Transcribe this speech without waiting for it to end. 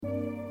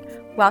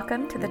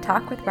Welcome to the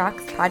Talk with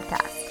Rox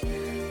podcast.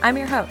 I'm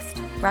your host,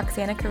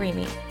 Roxana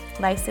Karimi,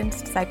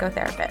 licensed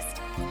psychotherapist.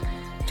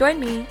 Join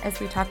me as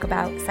we talk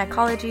about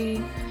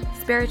psychology,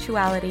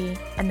 spirituality,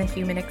 and the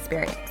human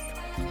experience.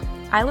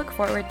 I look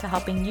forward to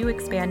helping you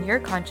expand your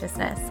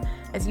consciousness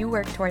as you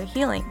work toward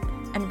healing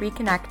and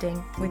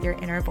reconnecting with your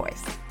inner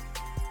voice.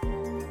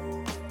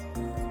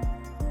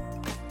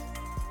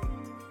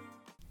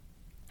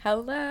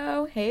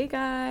 Hello, hey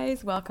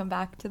guys, welcome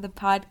back to the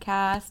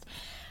podcast.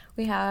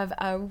 We have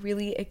a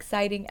really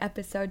exciting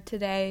episode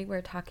today.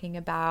 We're talking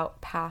about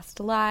past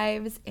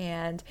lives,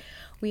 and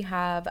we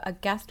have a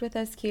guest with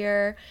us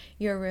here,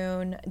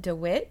 Jeroen de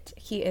Wit.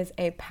 He is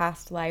a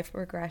past life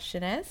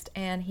regressionist,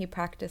 and he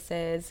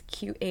practices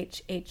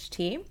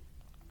QHHT.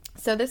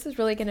 So this is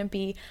really going to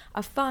be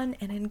a fun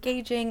and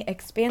engaging,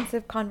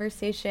 expansive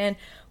conversation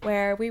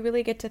where we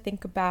really get to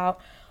think about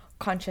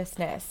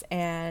consciousness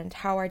and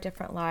how our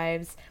different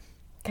lives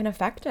can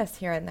affect us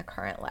here in the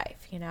current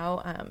life.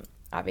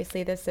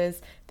 Obviously, this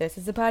is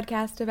a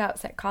podcast about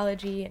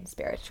psychology and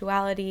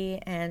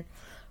spirituality, and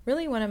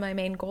really one of my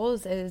main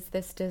goals is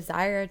this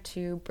desire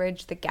to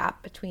bridge the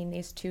gap between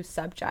these two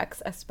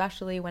subjects,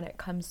 especially when it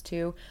comes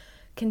to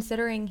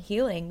considering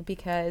healing,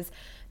 because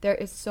there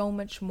is so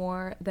much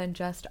more than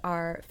just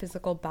our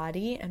physical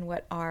body and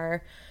what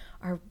our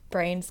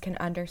brains can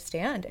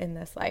understand in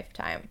this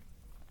lifetime.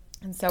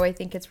 And so I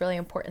think it's really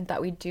important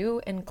that we do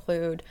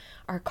include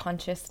our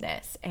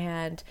consciousness,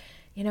 and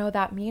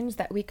that means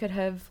that we could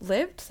have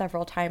lived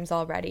several times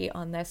already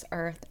on this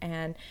earth.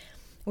 And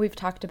we've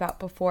talked about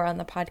before on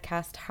the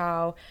podcast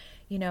how,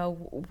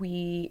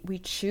 we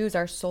choose,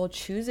 our soul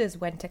chooses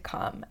when to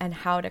come and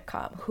how to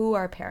come, who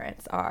our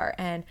parents are,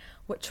 and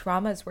what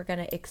traumas we're going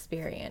to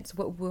experience,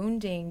 what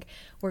wounding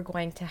we're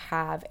going to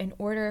have in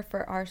order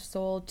for our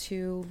soul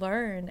to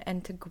learn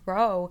and to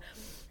grow,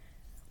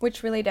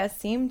 which really does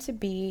seem to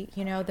be,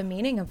 the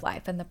meaning of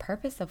life and the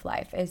purpose of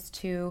life is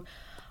to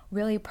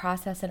really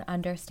process and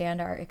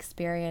understand our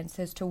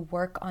experiences, to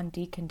work on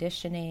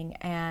deconditioning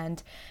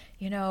and,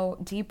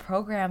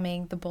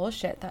 deprogramming the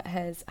bullshit that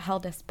has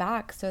held us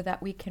back so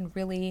that we can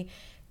really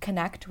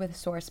connect with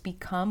Source,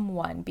 become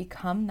one,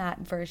 become that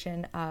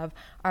version of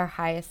our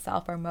highest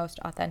self, our most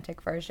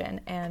authentic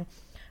version. And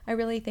I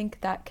really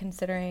think that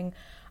considering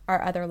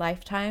our other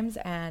lifetimes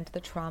and the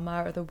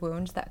trauma or the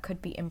wounds that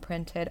could be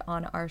imprinted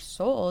on our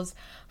souls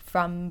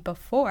from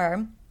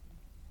before,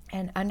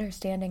 and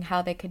understanding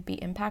how they could be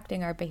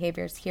impacting our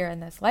behaviors here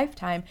in this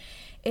lifetime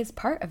is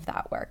part of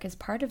that work, is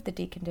part of the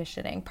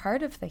deconditioning,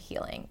 part of the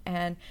healing,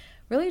 and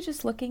really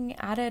just looking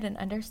at it and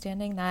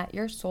understanding that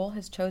your soul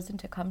has chosen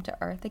to come to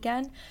earth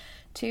again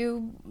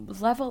to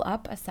level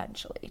up,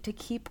 essentially, to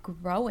keep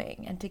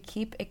growing and to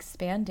keep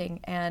expanding.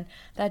 And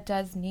that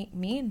does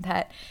mean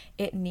that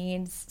it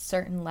needs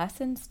certain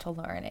lessons to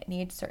learn. It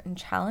needs certain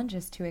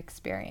challenges to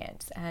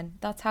experience. And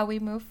that's how we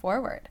move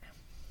forward.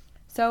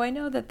 So I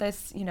know that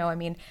this,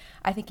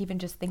 I think even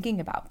just thinking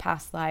about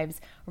past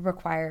lives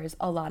requires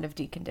a lot of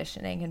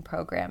deconditioning and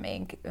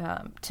programming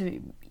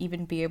to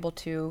even be able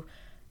to,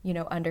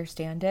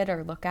 understand it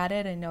or look at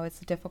it. I know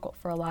it's difficult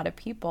for a lot of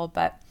people,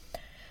 but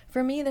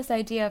for me, this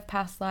idea of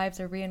past lives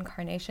or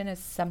reincarnation is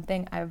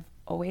something I've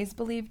always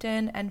believed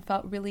in and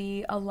felt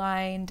really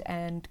aligned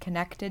and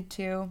connected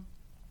to.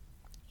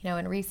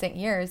 In recent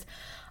years,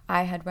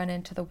 I had run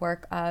into the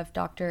work of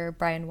Dr.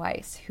 Brian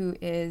Weiss, who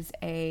is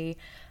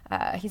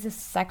he's a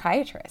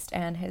psychiatrist,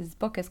 and his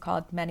book is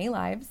called Many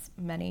Lives,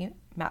 Many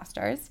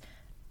Masters.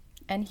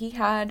 And he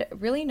had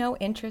really no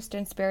interest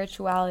in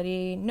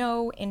spirituality,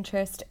 no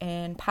interest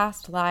in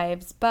past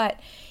lives, but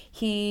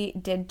he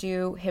did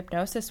do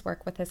hypnosis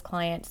work with his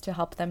clients to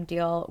help them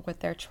deal with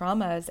their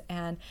traumas.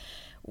 And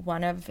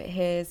one of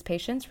his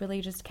patients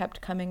really just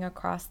kept coming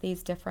across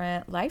these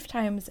different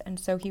lifetimes. And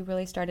so he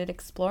really started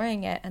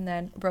exploring it and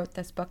then wrote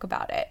this book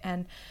about it.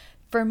 And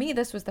for me,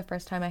 this was the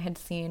first time I had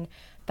seen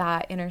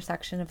that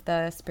intersection of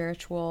the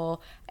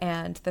spiritual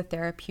and the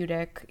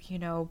therapeutic,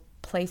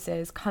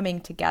 places coming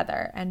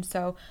together. And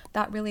so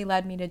that really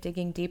led me to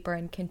digging deeper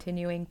and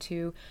continuing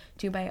to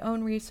do my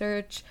own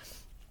research,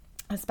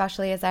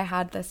 especially as I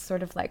had this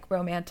sort of like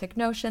romantic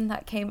notion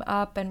that came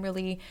up and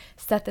really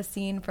set the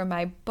scene for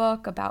my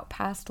book about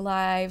past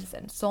lives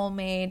and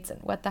soulmates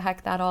and what the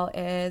heck that all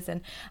is.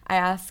 And I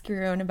asked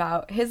Jeroen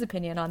about his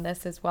opinion on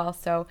this as well,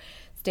 so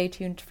stay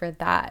tuned for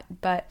that.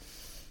 But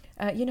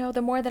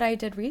the more that I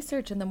did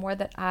research and the more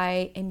that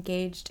I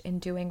engaged in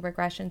doing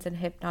regressions and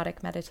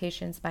hypnotic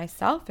meditations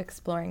myself,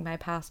 exploring my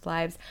past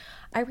lives,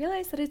 I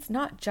realized that it's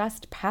not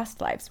just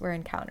past lives we're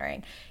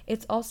encountering.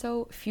 It's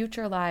also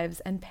future lives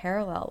and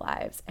parallel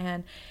lives.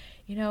 And,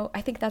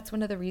 I think that's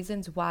one of the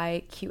reasons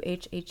why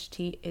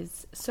QHHT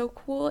is so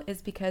cool,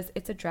 is because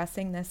it's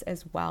addressing this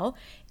as well.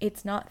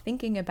 It's not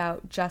thinking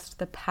about just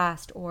the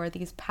past or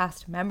these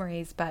past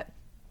memories, but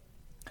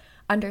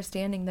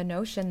understanding the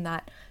notion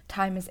that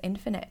time is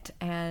infinite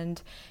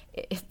and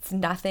it's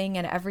nothing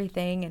and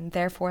everything, and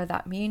therefore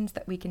that means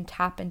that we can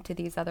tap into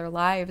these other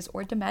lives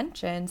or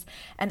dimensions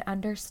and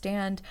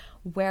understand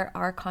where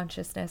our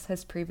consciousness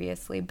has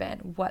previously been,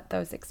 what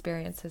those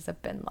experiences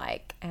have been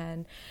like.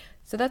 And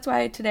so that's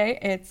why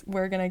today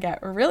we're going to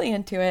get really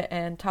into it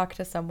and talk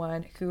to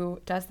someone who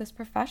does this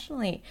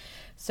professionally.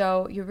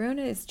 So Jeroen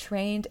is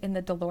trained in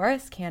the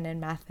Dolores Cannon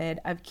method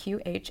of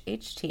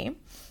QHHT,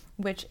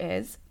 which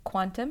is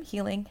quantum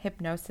healing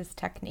hypnosis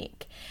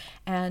technique.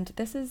 And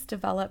this is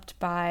developed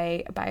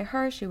by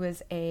her. She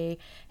was a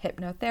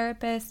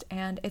hypnotherapist,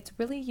 and it's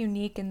really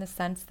unique in the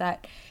sense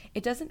that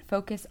it doesn't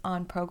focus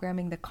on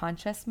programming the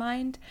conscious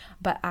mind,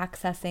 but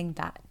accessing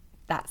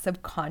that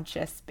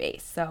subconscious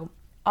space. So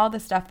all the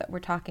stuff that we're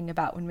talking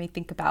about when we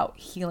think about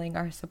healing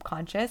our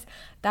subconscious,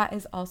 that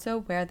is also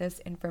where this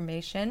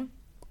information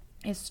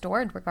is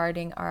stored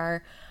regarding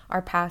our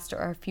past or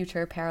our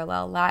future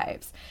parallel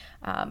lives.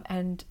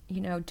 And,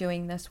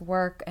 doing this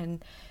work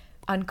and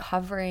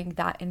uncovering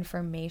that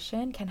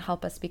information can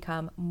help us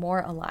become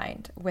more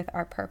aligned with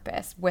our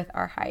purpose, with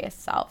our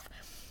highest self.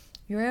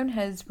 Jeroen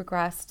has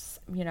regressed,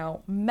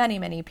 many,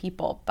 many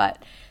people,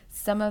 but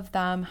some of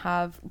them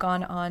have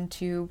gone on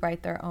to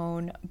write their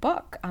own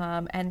book.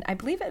 And I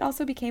believe it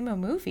also became a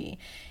movie.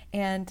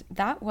 And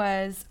that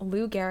was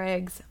Lou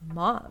Gehrig's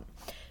mom.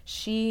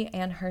 She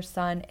and her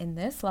son in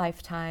this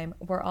lifetime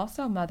were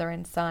also mother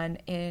and son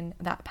in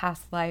that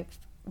past life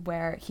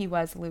where he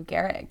was Lou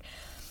Gehrig.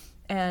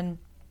 And,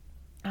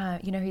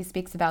 he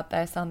speaks about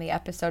this on the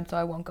episode, so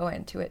I won't go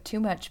into it too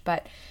much,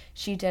 but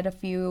she did a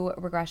few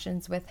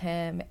regressions with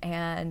him,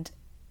 and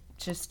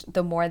just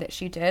the more that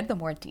she did, the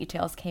more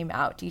details came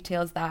out,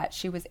 details that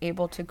she was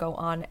able to go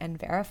on and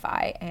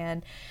verify.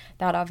 And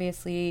that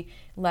obviously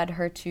led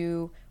her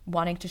to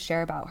wanting to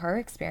share about her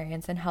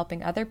experience and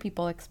helping other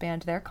people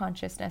expand their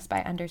consciousness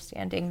by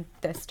understanding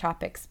this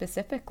topic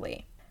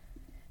specifically.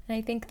 And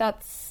I think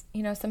that's,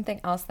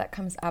 something else that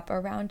comes up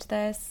around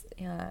this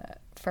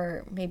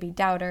for maybe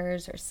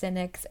doubters or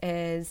cynics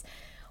is,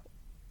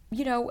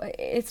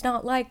 it's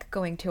not like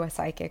going to a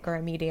psychic or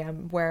a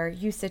medium where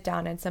you sit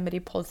down and somebody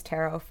pulls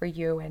tarot for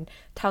you and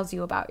tells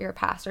you about your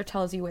past or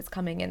tells you what's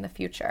coming in the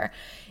future.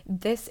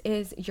 This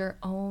is your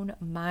own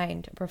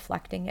mind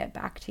reflecting it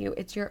back to you.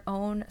 It's your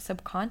own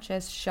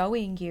subconscious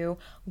showing you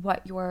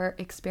what your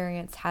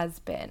experience has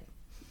been.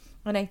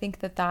 And I think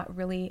that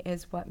really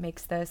is what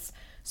makes this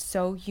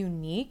so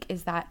unique,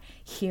 is that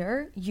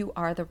here you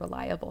are the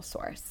reliable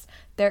source.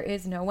 There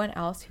is no one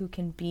else who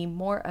can be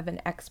more of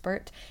an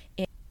expert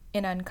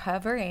in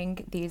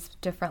uncovering these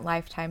different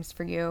lifetimes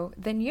for you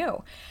than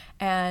you.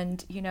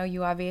 And,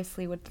 you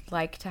obviously would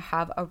like to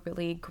have a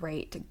really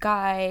great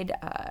guide,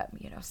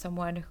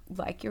 someone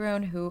like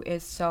Jeroen who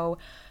is so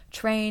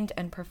trained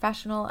and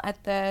professional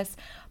at this,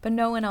 but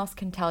no one else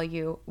can tell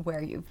you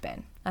where you've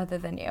been other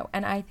than you.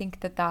 And I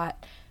think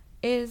that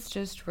is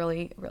just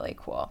really, really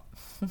cool.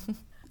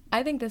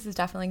 I think this is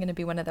definitely going to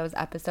be one of those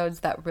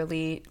episodes that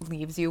really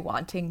leaves you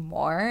wanting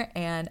more.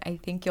 And I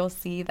think you'll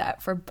see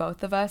that for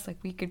both of us,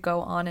 we could go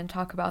on and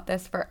talk about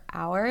this for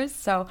hours.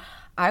 So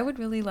I would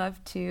really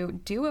love to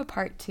do a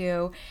part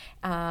 2.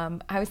 I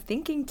was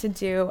thinking to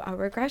do a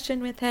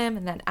regression with him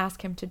and then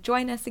ask him to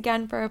join us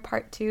again for a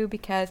part 2,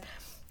 because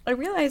I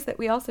realized that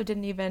we also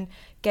didn't even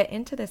get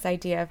into this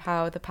idea of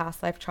how the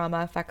past life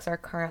trauma affects our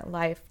current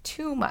life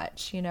too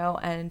much,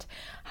 and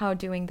how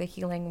doing the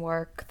healing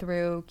work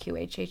through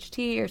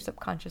QHHT or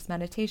subconscious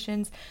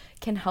meditations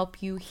can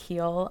help you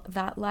heal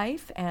that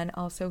life and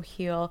also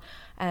heal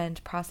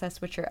and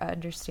process what you're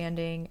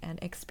understanding and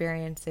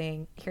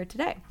experiencing here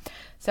today.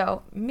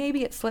 So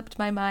maybe it slipped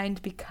my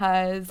mind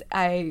because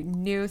I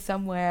knew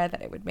somewhere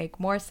that it would make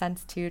more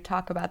sense to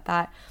talk about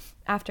that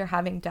after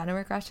having done a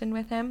regression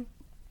with him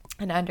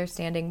and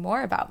understanding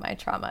more about my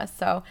trauma.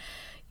 So,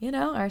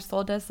 our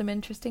soul does some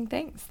interesting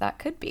things. That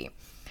could be.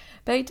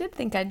 But I did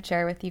think I'd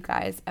share with you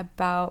guys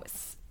about,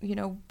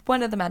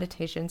 one of the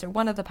meditations or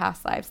one of the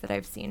past lives that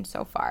I've seen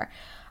so far.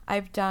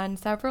 I've done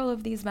several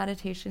of these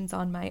meditations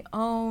on my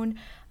own.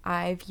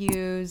 I've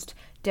used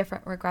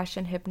different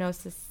regression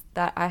hypnosis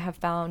that I have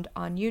found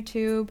on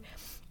YouTube.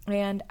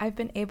 And I've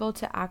been able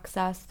to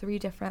access 3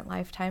 different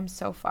lifetimes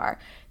so far.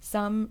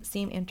 Some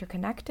seem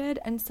interconnected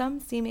and some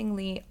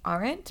seemingly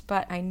aren't,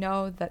 but I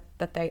know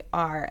that they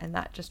are, and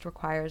that just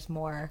requires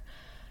more,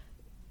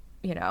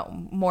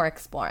 more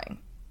exploring.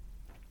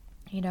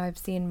 I've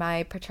seen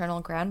my paternal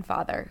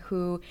grandfather,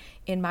 who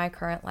in my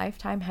current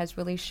lifetime has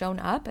really shown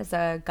up as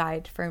a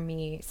guide for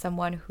me,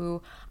 someone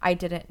who I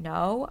didn't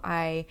know,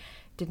 I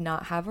did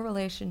not have a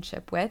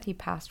relationship with. He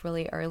passed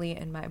really early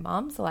in my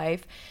mom's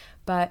life,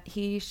 but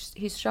he's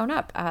shown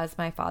up as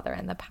my father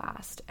in the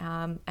past,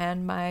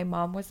 and my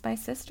mom was my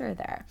sister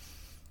there.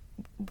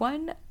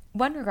 One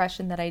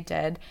regression that I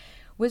did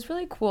was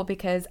really cool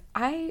because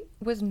I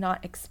was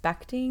not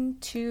expecting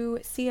to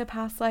see a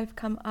past life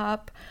come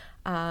up,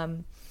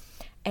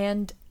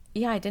 and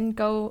yeah, I didn't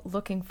go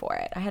looking for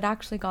it. I had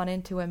actually gone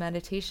into a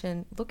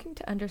meditation looking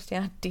to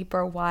understand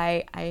deeper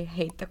why I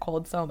hate the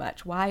cold so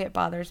much, why it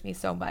bothers me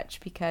so much,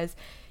 because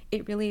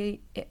it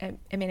really,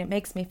 I mean, it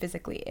makes me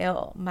physically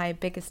ill. My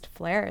biggest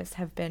flares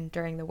have been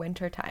during the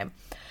winter time.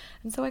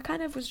 And so I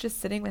kind of was just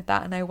sitting with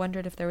that, and I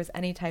wondered if there was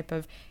any type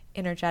of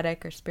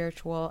energetic or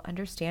spiritual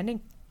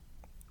understanding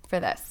for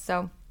this.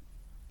 So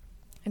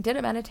I did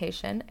a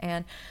meditation,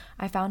 and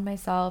I found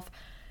myself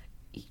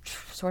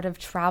sort of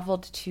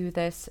traveled to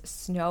this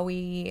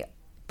snowy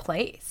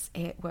place.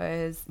 It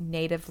was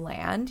native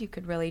land. You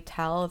could really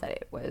tell that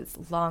it was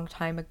a long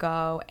time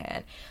ago,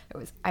 and it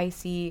was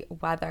icy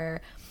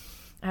weather.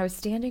 I was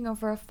standing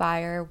over a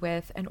fire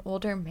with an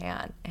older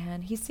man,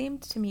 and he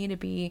seemed to me to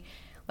be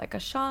like a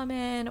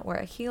shaman or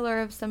a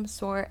healer of some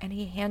sort, and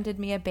he handed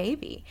me a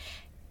baby,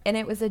 and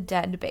it was a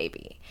dead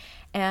baby.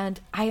 And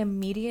I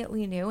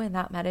immediately knew in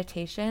that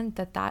meditation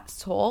that that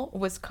soul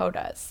was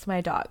Coda's,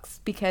 my dog's,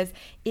 because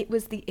it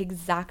was the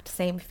exact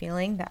same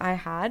feeling that I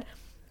had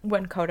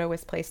when Coda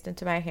was placed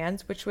into my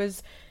hands, which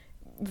was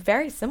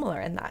very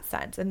similar in that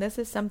sense. And this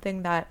is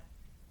something that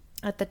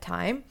at the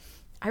time,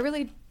 I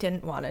really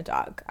didn't want a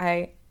dog.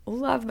 I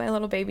love my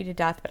little baby to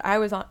death, but I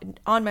was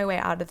on my way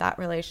out of that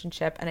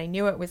relationship, and I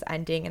knew it was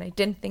ending, and I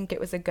didn't think it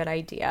was a good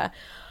idea.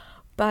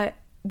 But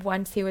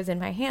once he was in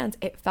my hands,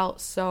 it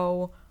felt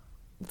so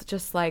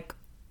just like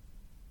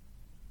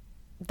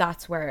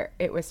that's where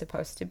it was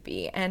supposed to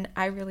be. And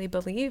I really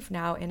believe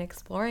now in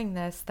exploring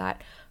this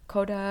that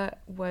Coda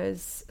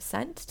was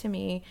sent to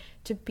me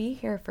to be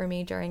here for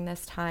me during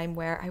this time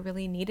where I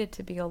really needed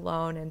to be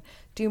alone and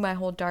do my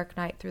whole dark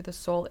night through the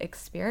soul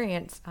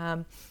experience,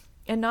 and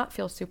not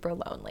feel super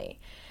lonely.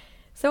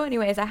 So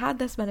anyways, I had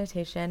this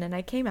meditation and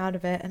I came out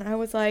of it and I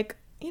was like,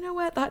 you know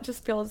what, that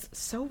just feels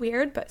so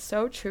weird but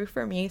so true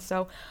for me.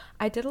 So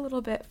I did a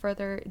little bit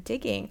further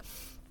digging.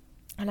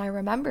 And I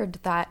remembered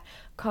that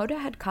Coda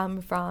had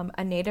come from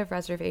a native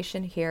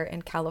reservation here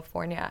in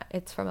California.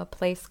 It's from a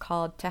place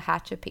called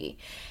Tehachapi.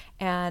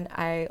 And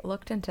I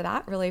looked into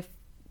that really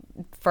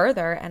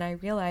further, and I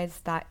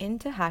realized that in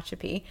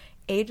Tehachapi,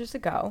 ages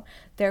ago,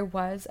 there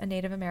was a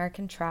Native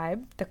American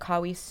tribe, the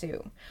Kawi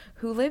Sioux,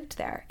 who lived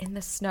there in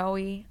the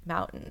snowy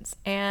mountains.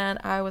 And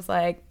I was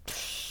like,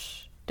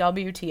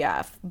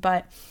 WTF,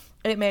 but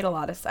it made a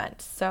lot of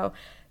sense. So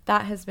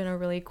that has been a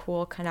really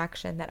cool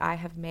connection that I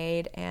have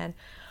made, and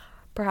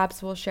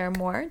perhaps we'll share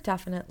more,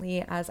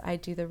 definitely, as I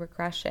do the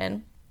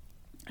regression.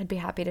 I'd be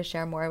happy to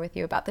share more with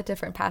you about the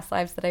different past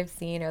lives that I've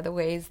seen or the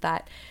ways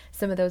that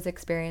some of those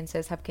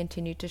experiences have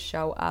continued to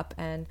show up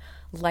and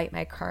light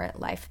my current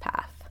life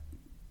path.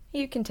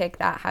 You can take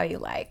that how you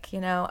like. You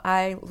know,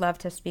 I love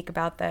to speak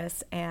about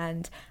this,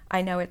 and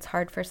I know it's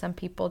hard for some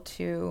people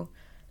to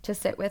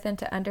sit with and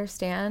to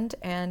understand,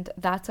 and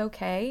that's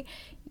okay.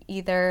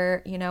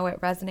 Either, you know, it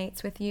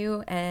resonates with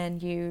you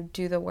and you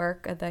do the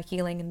work of the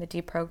healing and the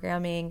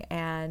deprogramming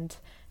and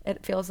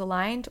it feels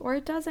aligned, or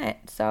it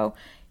doesn't. So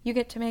you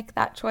get to make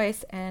that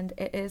choice, and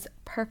it is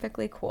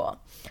perfectly cool.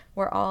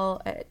 We're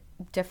all at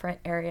different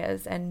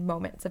areas and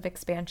moments of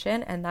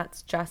expansion, and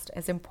that's just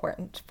as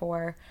important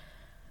for,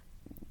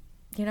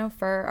 you know,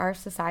 for our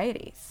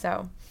society.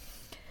 So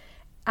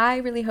I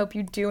really hope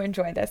you do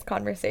enjoy this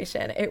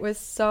conversation. It was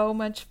so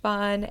much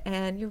fun,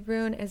 and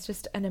Jeroen is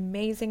just an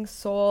amazing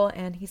soul,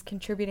 and he's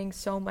contributing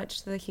so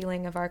much to the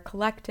healing of our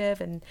collective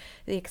and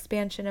the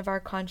expansion of our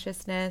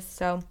consciousness.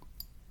 So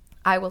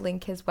I will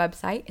link his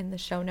website in the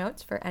show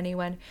notes for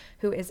anyone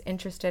who is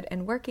interested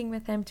in working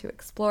with him to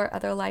explore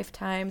other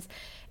lifetimes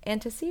and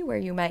to see where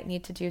you might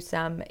need to do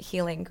some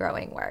healing,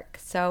 growing work.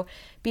 So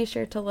be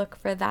sure to look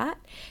for that.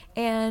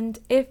 And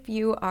if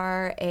you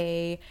are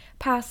a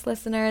past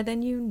listener,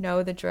 then you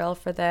know the drill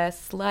for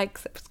this. Like,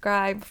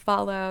 subscribe,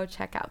 follow,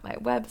 check out my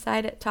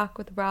website at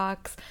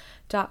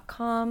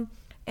talkwithrocks.com.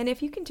 And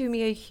if you can do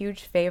me a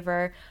huge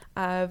favor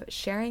of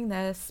sharing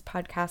this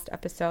podcast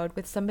episode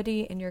with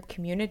somebody in your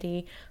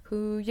community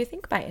who you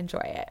think might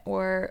enjoy it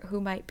or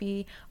who might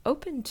be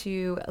open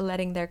to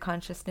letting their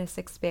consciousness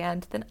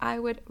expand, then I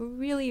would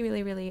really,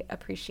 really, really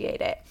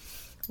appreciate it.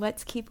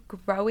 Let's keep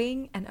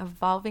growing and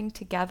evolving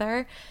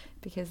together,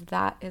 because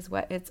that is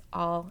what it's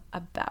all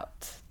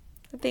about.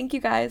 So thank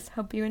you guys.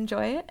 Hope you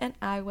enjoy it, and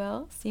I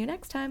will see you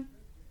next time.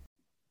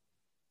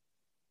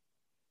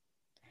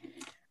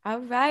 All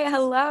right.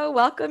 Hello.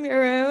 Welcome,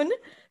 Jeroen.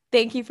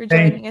 Thank you for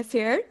joining us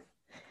here.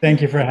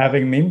 Thank you for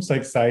having me. I'm so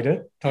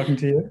excited talking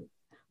to you.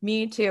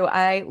 Me too.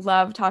 I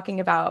love talking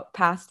about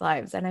past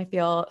lives, and I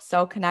feel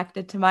so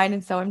connected to mine.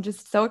 And so I'm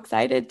just so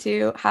excited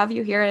to have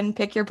you here and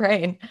pick your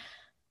brain.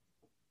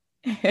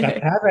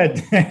 Let's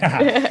have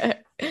it.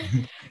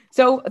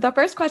 So the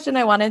first question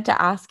I wanted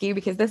to ask you,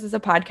 because this is a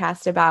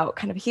podcast about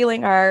kind of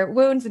healing our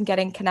wounds and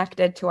getting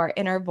connected to our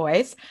inner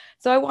voice.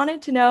 So I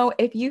wanted to know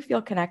if you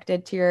feel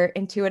connected to your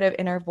intuitive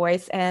inner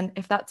voice and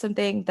if that's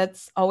something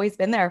that's always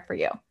been there for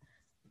you.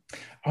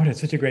 Oh, that's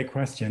such a great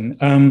question.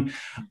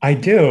 I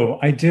do.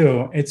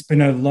 It's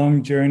been a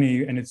long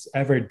journey, and it's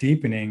ever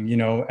deepening, you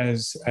know,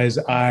 as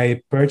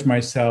I purge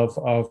myself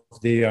of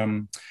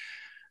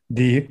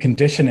the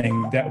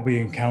conditioning that we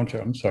encounter.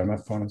 I'm sorry, my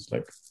phone is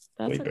like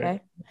That's bleeping.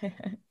 okay.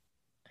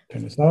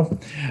 Turn this off.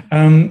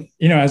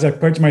 As I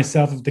purge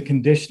myself of the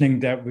conditioning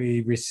that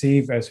we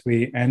receive as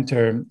we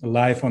enter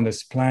life on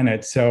this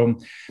planet. So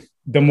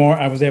the more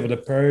I was able to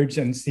purge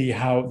and see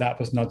how that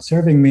was not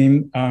serving me,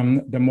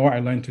 the more I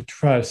learned to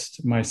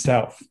trust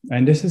myself.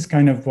 And this is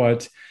kind of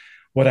what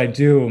I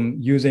do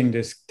using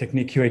this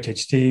technique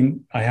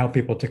QHHT. I help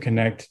people to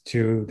connect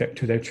to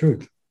their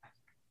truth.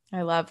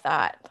 I love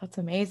that. That's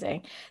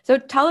amazing. So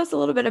tell us a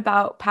little bit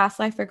about past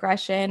life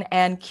regression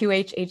and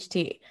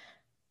QHHT.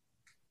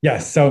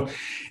 Yes, so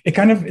it's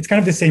kind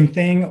of the same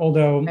thing,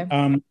 although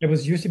Okay. it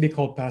was used to be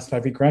called past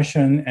life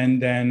regression,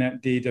 and then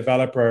the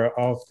developer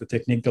of the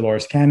technique,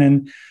 Dolores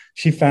Cannon,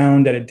 she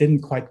found that it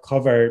didn't quite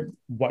cover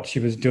what she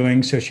was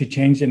doing, so she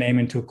changed the name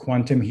into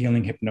quantum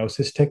healing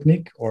hypnosis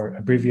technique, or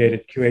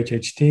abbreviated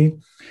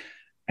QHHT.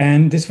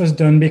 And this was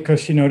done because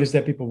she noticed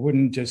that people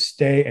wouldn't just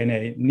stay in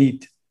a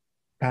neat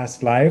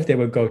past life. They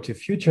would go to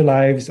future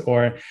lives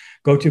or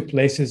go to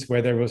places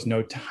where there was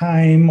no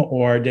time,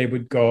 or they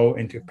would go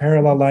into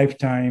parallel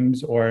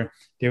lifetimes, or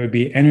they would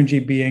be energy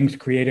beings,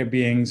 creator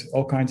beings,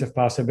 all kinds of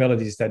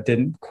possibilities that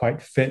didn't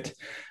quite fit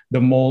the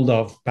mold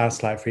of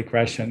past life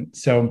regression.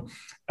 So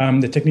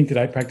the technique that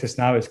I practice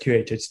now is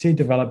QHHT,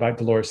 developed by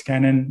Dolores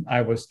Cannon.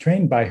 I was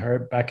trained by her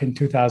back in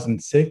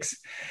 2006.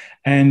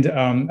 And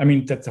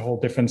that's a whole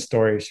different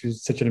story. She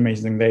was such an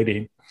amazing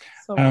lady.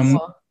 So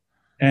cool.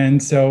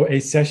 And so a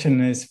session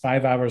is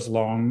 5 hours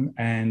long.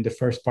 And the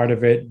first part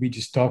of it, we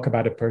just talk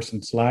about a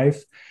person's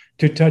life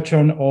to touch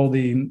on all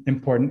the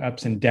important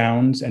ups and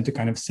downs and to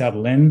kind of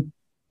settle in.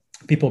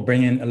 People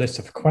bring in a list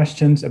of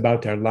questions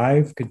about their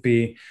life. Could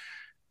be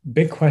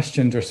big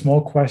questions or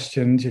small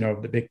questions,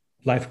 the big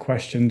life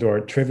questions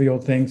or trivial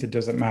things, it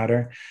doesn't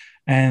matter.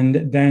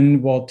 And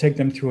then we'll take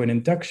them through an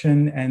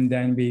induction, and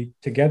then we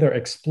together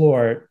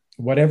explore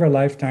whatever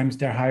lifetimes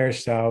their higher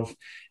self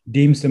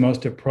deems the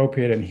most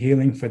appropriate and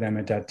healing for them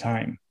at that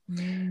time.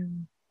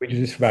 We do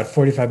this for about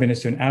 45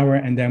 minutes to an hour,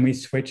 and then we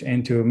switch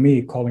into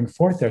me calling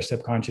forth their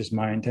subconscious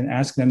mind and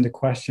ask them the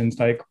questions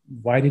like,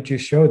 why did you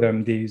show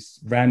them these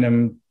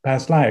random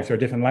past lives or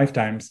different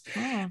lifetimes?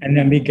 And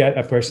then we get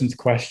a person's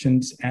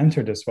questions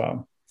answered as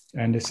well.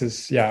 And this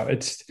is, I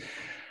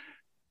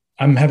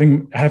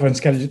have one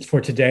scheduled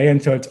for today.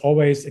 And so it's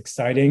always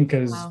exciting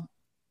because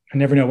I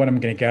never know what I'm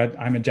going to get.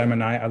 I'm a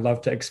Gemini. I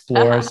love to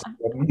explore.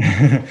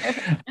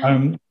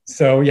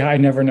 I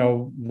never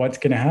know what's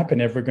going to happen,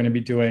 if we're going to be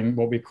doing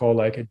what we call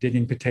like a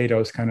digging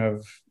potatoes kind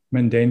of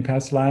mundane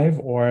past life,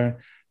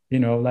 or,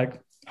 like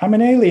I'm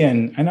an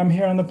alien and I'm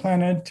here on the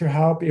planet to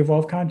help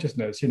evolve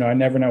consciousness. I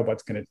never know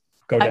what's going to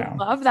go down.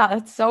 I love that.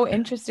 That's so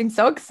interesting.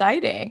 So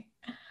exciting.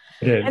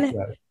 It is. And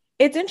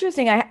it's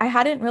interesting. I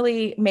hadn't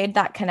really made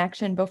that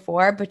connection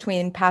before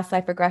between past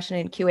life regression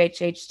and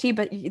QHHT,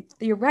 but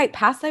you're right.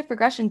 Past life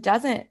regression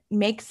doesn't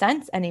make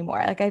sense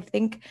anymore. Like, I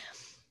think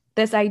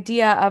this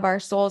idea of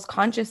our soul's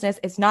consciousness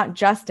is not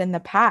just in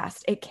the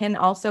past. It can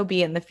also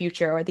be in the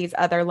future, or these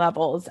other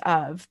levels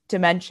of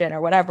dimension,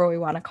 or whatever we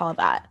want to call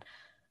that.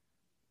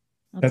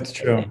 That's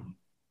true.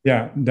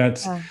 Yeah,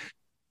 that's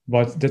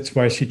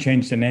why she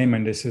changed the name.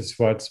 And this is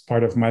what's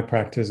part of my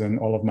practice and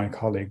all of my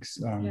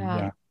colleagues.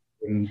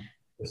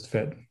 Just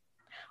fit.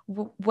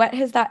 What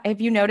has that,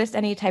 have you noticed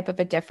any type of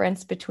a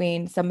difference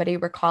between somebody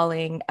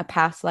recalling a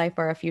past life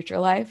or a future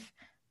life?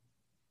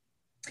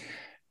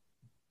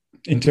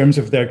 In terms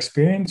of their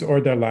experience or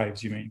their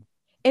lives, you mean?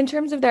 In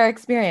terms of their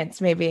experience,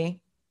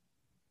 maybe.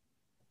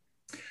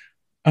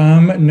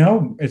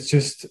 No, it's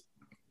just,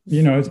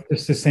 it's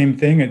just the same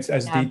thing. It's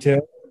as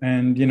detailed,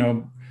 and,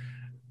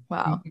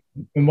 wow.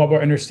 And what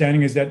we're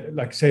understanding is that,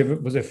 like, say, if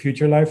it was a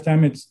future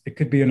lifetime, it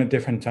could be in a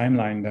different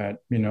timeline that,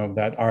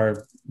 that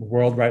our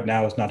world right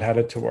now is not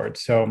headed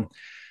towards. So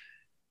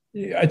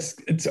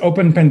it's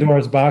open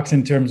Pandora's box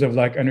in terms of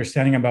like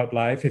understanding about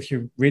life. If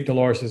you read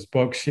Dolores's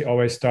book, she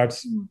always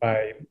starts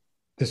by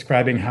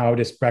describing how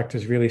this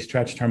practice really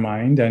stretched her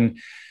mind. And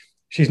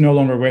she's no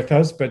longer with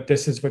us, but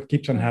this is what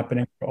keeps on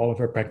happening for all of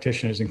her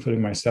practitioners,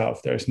 including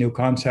myself. There's new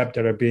concepts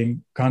that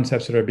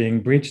are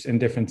being breached in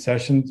different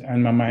sessions,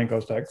 and my mind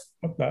goes like,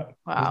 "What that?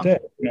 Wow.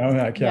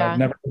 I've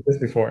never heard this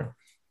before."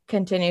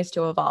 Continues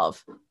to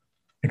evolve.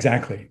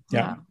 Exactly.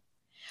 Yeah. Wow.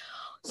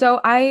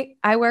 So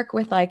I work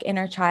with like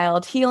inner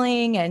child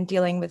healing and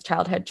dealing with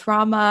childhood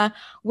trauma.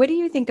 What do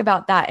you think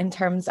about that in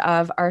terms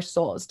of our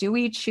souls? Do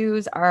we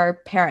choose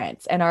our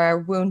parents and our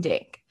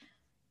wounding?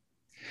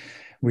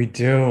 We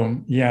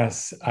do.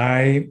 Yes.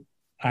 I've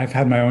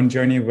had my own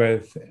journey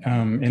with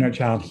inner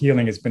child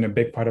healing. It's been a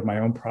big part of my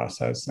own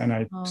process. And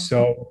I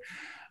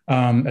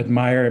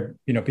admire,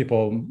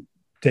 people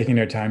taking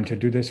their time to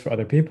do this for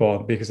other people,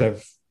 because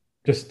I've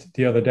just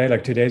the other day,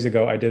 like 2 days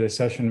ago, I did a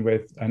session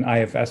with an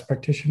IFS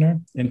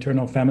practitioner,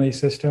 internal family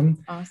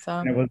system.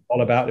 Awesome. And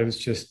it was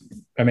just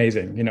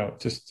amazing,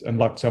 just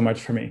unlocked so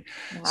much for me.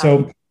 Wow.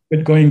 So,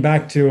 but going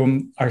back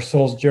to our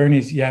soul's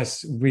journeys,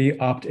 yes, we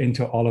opt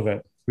into all of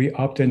it.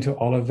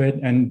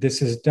 And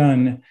this is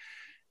done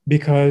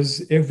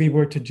because if we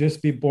were to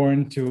just be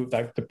born to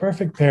like the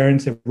perfect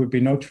parents, there would be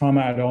no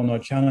trauma at all, no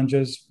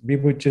challenges. We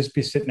would just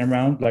be sitting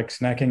around like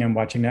snacking and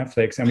watching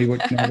Netflix, and we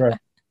would never,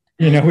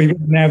 we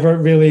would never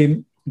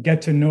really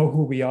get to know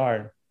who we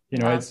are.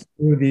 Yeah. It's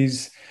through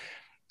these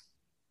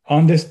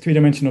on this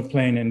three-dimensional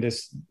plane and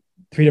this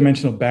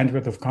three-dimensional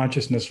bandwidth of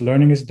consciousness.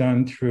 Learning is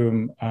done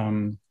through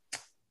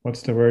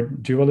what's the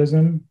word?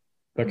 Dualism,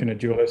 like in a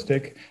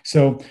dualistic.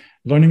 So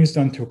learning is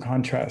done through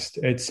contrast.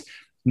 It's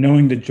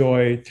knowing the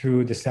joy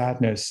through the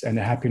sadness and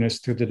the happiness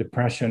through the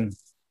depression.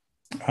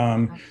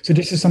 So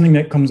this is something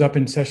that comes up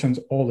in sessions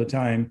all the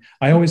time.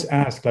 I always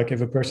ask, like,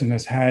 if a person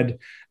has had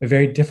a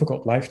very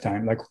difficult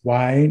lifetime, like,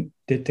 why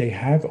did they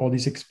have all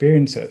these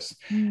experiences?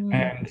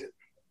 And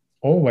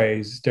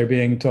always they're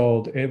being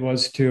told it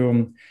was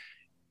to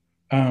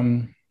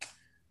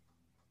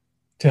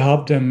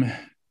help them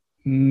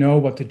know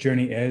what the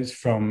journey is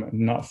from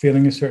not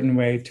feeling a certain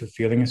way to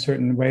feeling a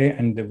certain way.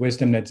 And the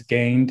wisdom that's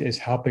gained is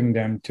helping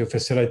them to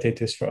facilitate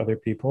this for other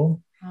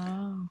people.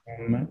 Oh.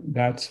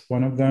 That's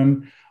one of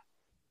them.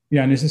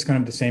 Yeah, and this is kind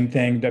of the same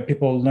thing, that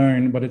people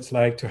learn what it's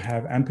like to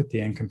have empathy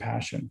and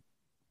compassion.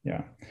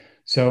 Yeah.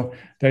 So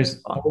there's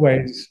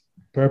always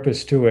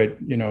purpose to it,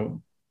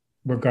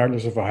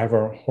 regardless of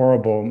however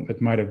horrible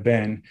it might have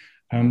been.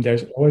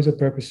 There's always a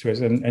purpose to it.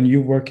 And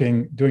you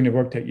doing the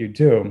work that you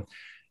do,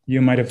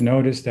 you might have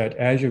noticed that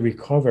as you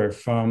recover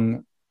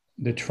from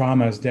the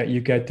traumas, that you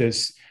get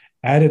this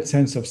added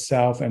sense of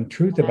self and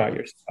truth about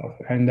yourself,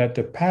 and that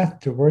the path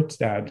towards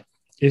that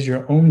is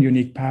your own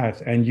unique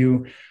path. And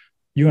you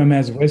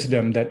amass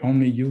wisdom that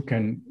only you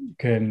can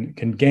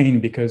gain,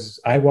 because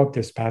I walk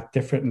this path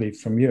differently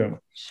from you.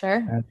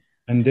 Sure.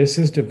 And this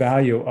is the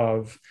value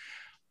of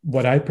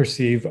what I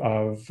perceive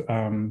of,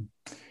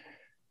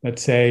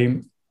 let's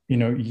say,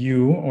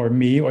 you or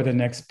me or the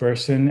next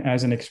person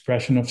as an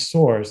expression of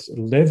source,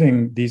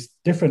 living these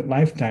different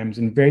lifetimes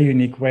in very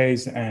unique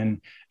ways,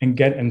 and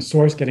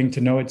source getting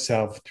to know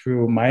itself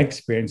through my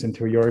experience and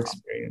through your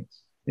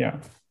experience.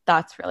 Yeah.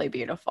 That's really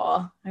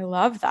beautiful. I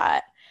love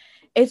that.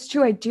 It's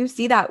true. I do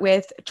see that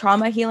with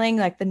trauma healing.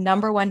 Like, the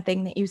number one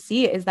thing that you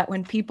see is that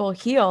when people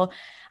heal,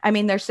 I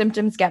mean, their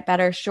symptoms get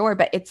better, sure,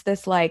 but it's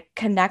this like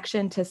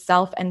connection to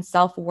self and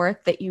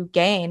self-worth that you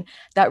gain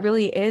that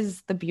really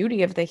is the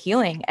beauty of the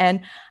healing.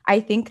 And I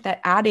think that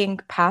adding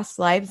past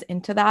lives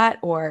into that,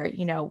 or,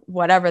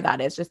 whatever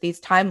that is, just these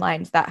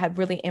timelines that have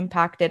really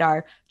impacted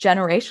our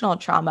generational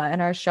trauma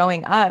and are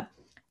showing up,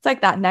 it's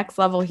like that next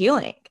level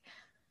healing.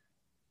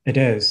 It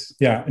is.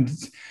 Yeah. And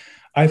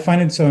I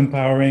find it so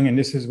empowering, and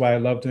this is why I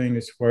love doing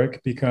this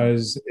work,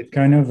 because it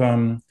kind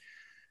of,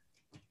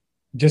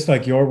 just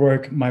like your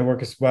work, my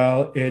work as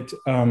well, it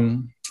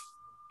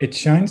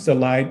shines the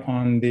light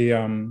on the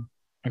on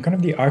kind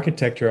of the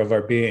architecture of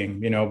our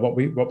being. What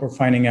we're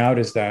finding out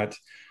is that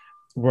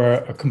we're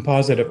a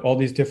composite of all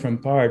these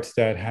different parts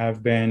that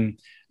have been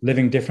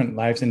living different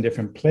lives in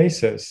different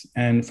places.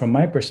 And from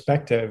my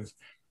perspective,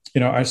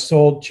 our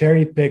soul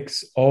cherry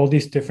picks all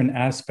these different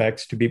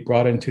aspects to be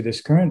brought into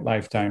this current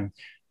lifetime,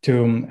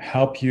 to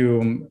help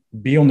you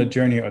be on the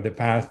journey or the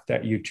path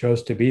that you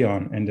chose to be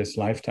on in this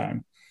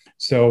lifetime.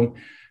 So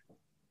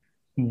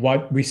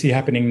what we see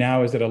happening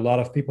now is that a lot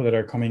of people that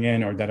are coming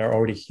in or that are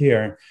already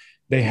here,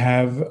 they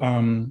have,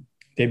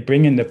 they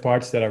bring in the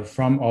parts that are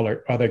from all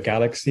other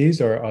galaxies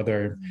or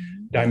other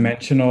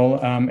dimensional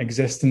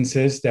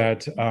existences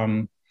that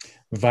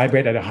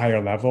vibrate at a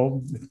higher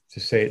level, to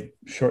say it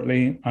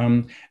shortly.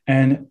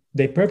 And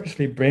they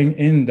purposely bring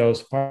in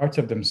those parts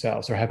of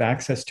themselves or have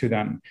access to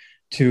them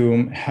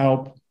to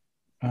help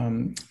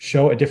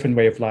show a different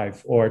way of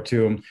life, or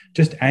to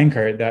just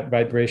anchor that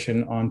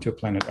vibration onto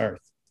planet Earth.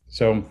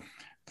 So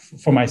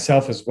for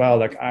myself as well,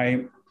 like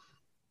I'm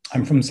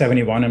from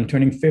 71, I'm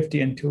turning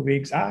 50 in 2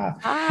 weeks.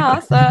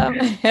 Awesome.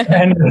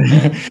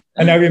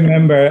 and I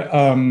remember,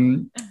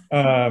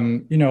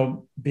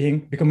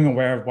 becoming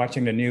aware of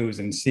watching the news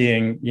and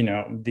seeing,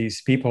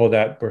 these people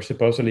that were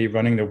supposedly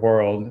running the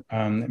world,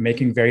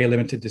 making very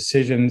limited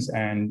decisions.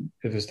 And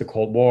it was the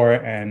Cold War,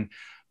 and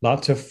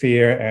lots of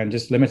fear and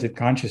just limited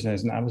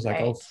consciousness. And I was like,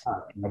 right. Oh,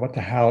 fuck, what the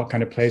hell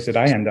kind of place did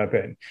I end up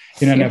in?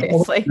 And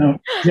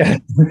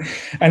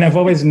I've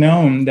always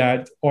known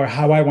that, or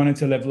how I wanted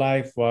to live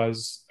life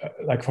was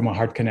like from a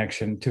heart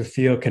connection, to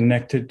feel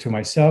connected to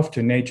myself,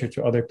 to nature,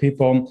 to other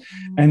people.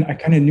 And I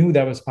kind of knew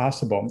that was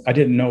possible. I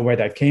didn't know where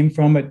that came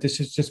from, but this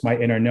is just my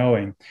inner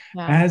knowing,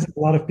 as a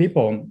lot of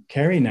people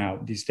carry now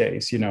these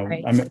days.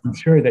 Right. I'm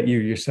sure that you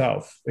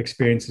yourself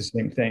experience the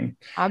same thing.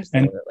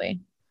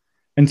 Absolutely.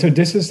 And so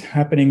this is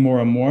happening more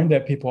and more,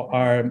 that people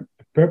are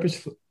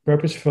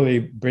purposefully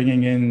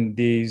bringing in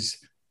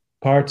these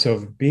parts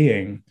of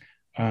being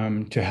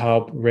to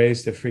help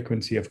raise the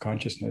frequency of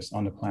consciousness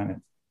on the planet.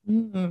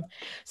 Mm-hmm.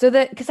 So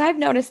because I've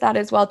noticed that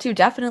as well too,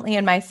 definitely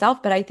in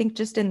myself, but I think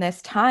just in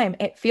this time,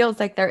 it feels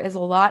like there is a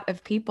lot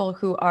of people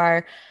who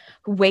are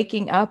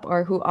waking up,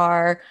 or who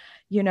are,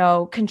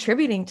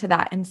 contributing to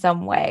that in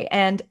some way.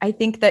 And I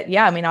think that,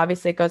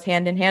 obviously it goes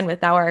hand in hand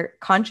with our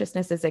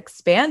consciousness is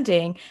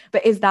expanding,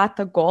 but is that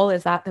the goal?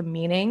 Is that the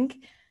meaning?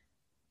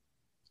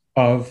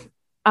 Of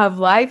of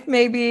life,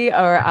 maybe,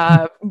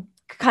 or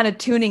kind of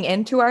tuning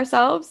into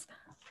ourselves?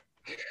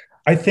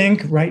 I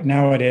think right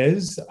now it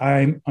is.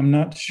 I'm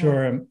not Yeah.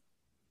 sure.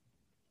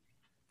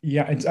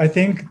 Yeah, I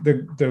think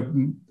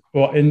the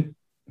well, in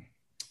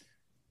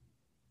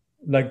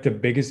like the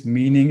biggest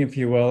meaning, if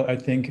you will, I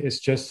think is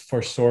just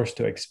for source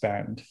to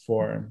expand,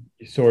 for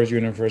source,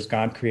 universe,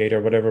 God,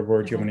 creator, whatever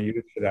word you Mhm. want to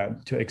use for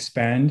that, to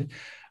expand.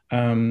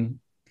 Um,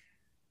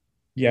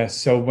 yes.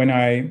 So when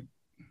I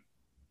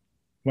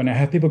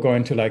have people go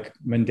into like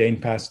mundane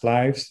past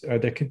lives,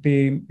 there could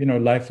be,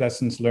 life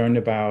lessons learned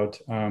about,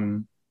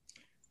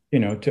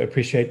 to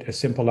appreciate a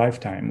simple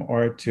lifetime,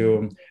 or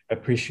to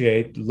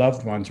appreciate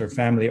loved ones or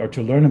family, or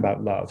to learn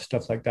about love,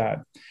 stuff like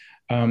that.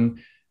 Um,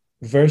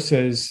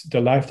 Versus the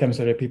lifetimes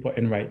that are people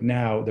in right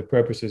now, the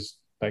purpose is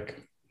like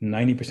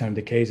 90% of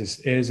the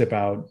cases is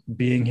about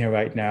being here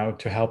right now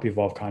to help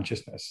evolve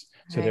consciousness.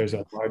 So Right. there's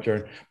a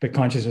larger, but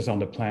consciousness on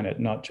the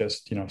planet, not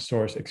just,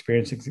 source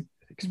Mhm.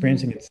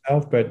 experiencing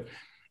itself, but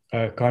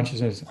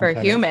consciousness on For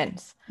planet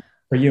humans.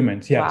 for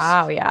humans. Yes.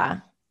 Wow.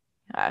 Yeah.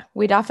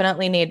 We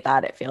definitely need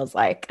that, it feels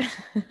like.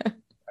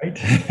 Right.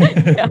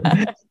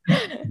 Yeah.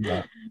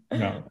 No,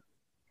 no.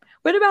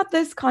 What about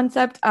this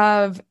concept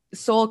of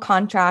soul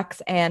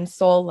contracts and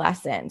soul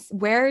lessons?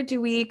 Where do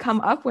we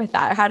come up with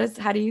that? How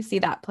do you see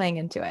that playing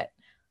into it?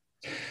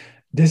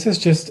 This is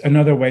just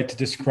another way to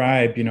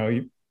describe,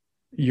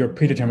 your Mhm.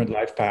 predetermined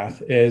life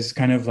path is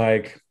kind of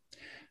like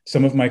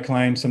some of my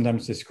clients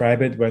sometimes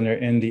describe it when they're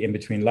in the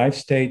in-between life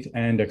state,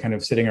 and they're kind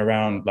of sitting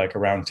around like a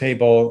round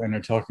table, and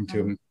they're talking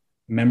to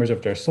members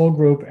of their soul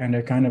group, and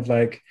they're kind of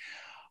like,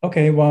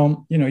 okay,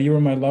 well, you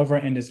were my lover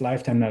in this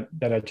lifetime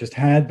that I just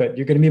had, but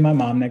you're going to be my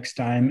mom next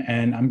time,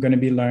 and I'm going to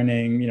be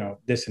learning,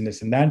 this and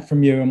this and that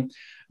from you.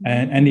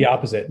 And the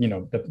opposite,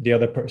 the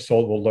other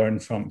soul will learn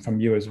from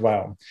you as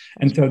well.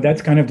 And so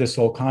that's kind of the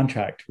soul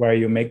contract, where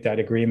you make that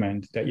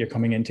agreement that you're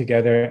coming in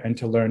together and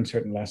to learn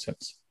certain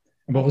lessons.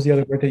 And what That's was the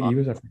other word that cool. you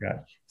used? I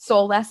forgot.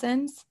 Soul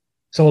lessons.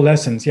 Soul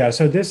lessons. Yeah.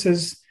 So this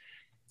is,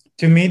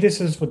 to me,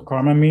 this is what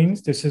karma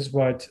means. This is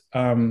what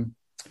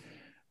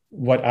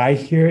I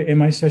hear in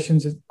my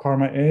sessions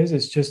karma is.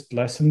 It's just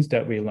lessons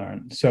that we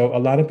learn. So a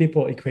lot of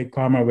people equate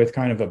karma with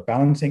kind of a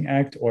balancing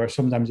act, or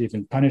sometimes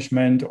even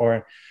punishment,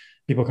 or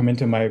people come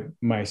into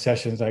my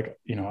sessions like,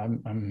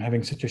 I'm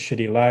having such a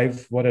shitty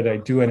life. What did I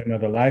do in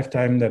another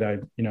lifetime that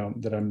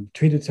I'm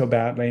treated so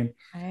badly?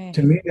 To Right.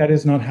 me, that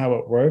is not how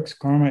it works.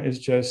 Karma is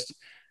just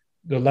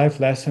the life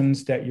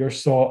lessons that your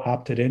soul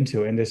opted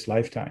into in this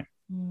lifetime.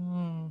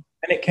 Mm.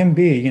 And it can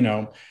be,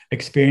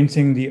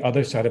 experiencing the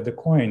other side of the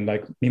coin.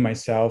 Like me,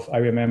 myself, I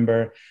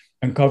remember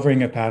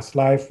uncovering a past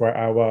life where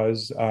I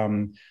was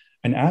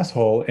an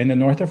asshole in the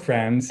north of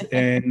France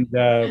in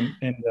the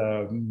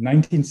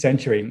 19th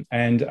century.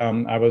 And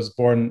I was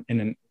born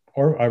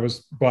or I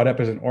was brought up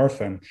as an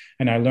orphan,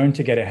 and I learned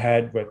to get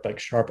ahead with like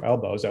sharp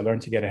elbows. I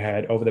learned to get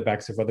ahead over the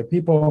backs of other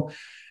people.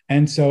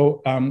 And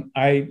so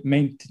I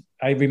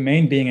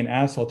remained being an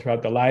asshole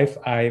throughout the life.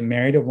 I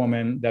married a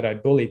woman that I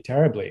bullied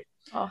terribly,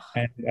 Oh,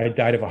 and I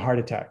died of a heart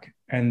attack.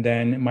 And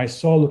then my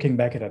soul, looking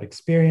back at that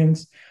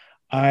experience,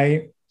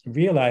 I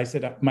realized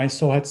that my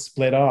soul had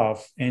split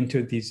off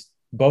into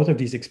both of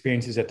these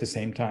experiences at the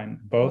same time,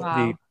 both the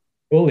wow.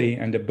 bully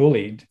and the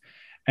bullied.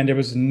 And there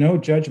was no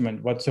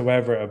judgment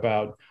whatsoever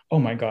about, oh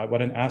my God,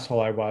 what an asshole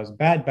I was,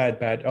 bad, bad,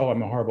 bad. Oh,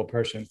 I'm a horrible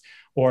person,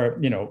 or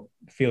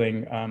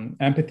feeling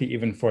empathy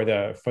even for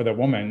the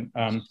woman.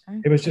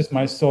 It was just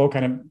my soul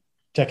kind of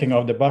checking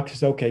off the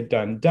boxes. Okay,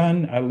 done,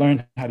 done. I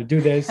learned how to do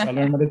this. I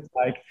learned what it's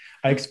like.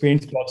 I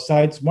experienced both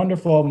sides.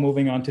 Wonderful.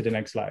 Moving on to the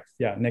next life.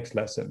 Yeah, next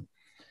lesson.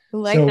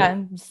 Like So that,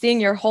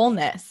 seeing your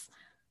wholeness.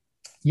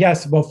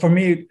 yes, well, for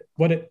me,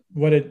 what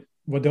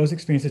those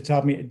experiences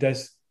taught me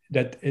does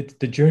that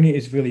the journey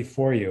is really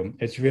for you.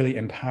 It's really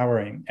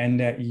empowering, and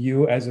that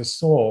you as a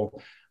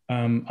soul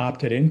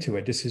opted into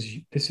it. This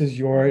is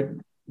your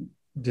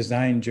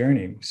design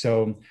journey.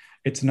 So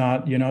it's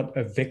not, you're not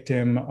a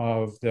victim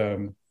of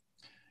the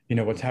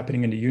what's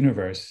happening in the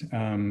universe,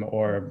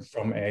 or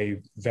from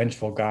a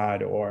vengeful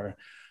god, or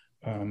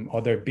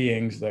other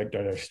beings like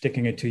that are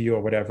sticking it to you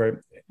or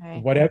whatever.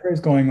 Right. Whatever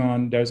is going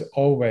on, there's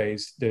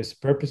always this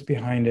purpose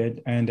behind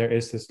it, and there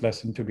is this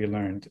lesson to be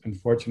learned.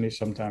 Unfortunately,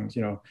 sometimes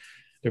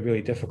they're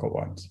really difficult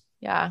ones.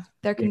 Yeah,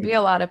 there can be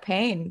a lot of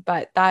pain,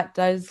 but that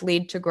does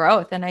lead to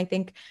growth. And I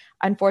think,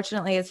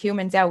 unfortunately, as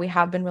humans, yeah, we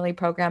have been really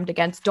programmed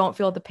against don't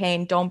feel the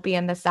pain, don't be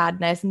in the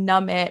sadness,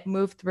 numb it,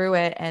 move through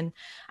it. And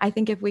I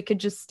think if we could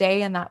just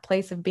stay in that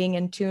place of being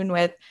in tune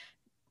with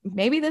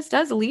maybe this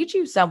does lead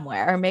you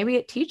somewhere, or maybe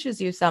it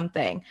teaches you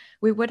something,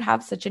 we would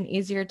have such an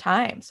easier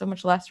time, so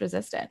much less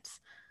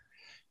resistance.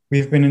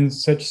 We've been in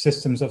such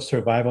systems of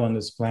survival on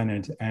this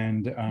planet,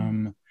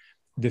 and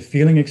the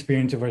feeling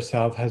experience of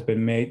ourself has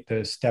been made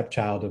the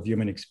stepchild of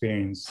human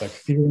experience. Like,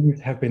 feelings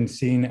have been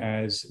seen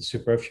as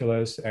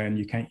superfluous, and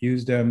you can't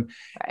use them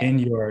Right. in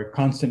your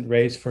constant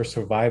race for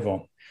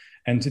survival.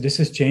 And so this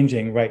is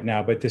changing right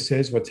now, but this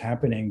is what's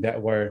happening,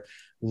 that we're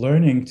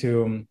learning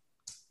to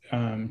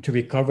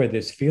recover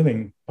this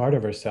feeling part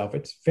of ourselves.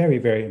 It's very,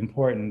 very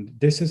important.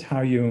 This is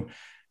how you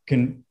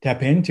can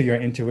tap into your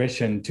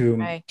intuition, to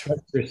Right.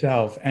 trust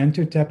yourself, and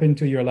to tap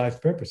into your life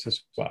purpose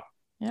as well.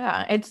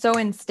 Yeah, it's so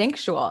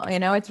instinctual.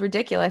 It's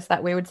ridiculous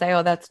that we would say,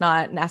 oh, that's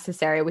not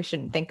necessary. We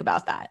shouldn't think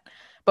about that.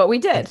 But we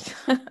did.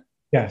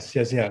 Yes,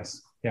 yes,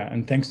 yes. Yeah.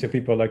 And thanks to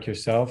people like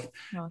yourself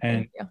Oh, and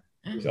thank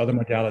you. these other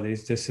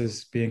modalities, this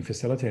is being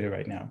facilitated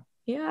right now.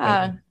 But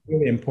Yeah, it's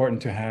really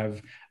important to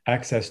have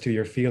access to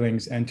your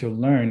feelings and to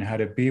learn how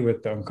to be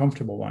with the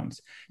uncomfortable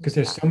ones, because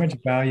there's so much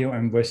value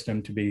and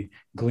wisdom to be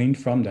gleaned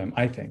from them,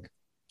 I think.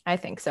 I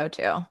think so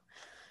too.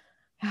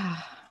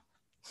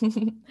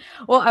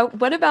 Well,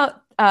 what about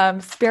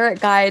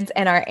spirit guides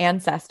and our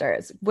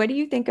ancestors? What do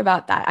you think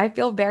about that? I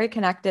feel very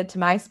connected to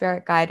my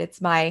spirit guide.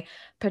 It's my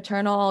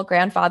paternal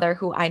grandfather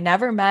who I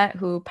never met,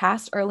 who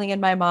passed early in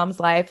my mom's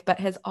life, but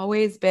has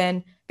always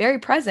been very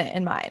present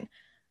in mine.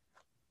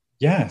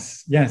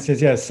 Yes, yes, yes,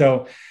 yes.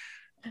 So,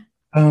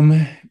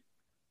 um,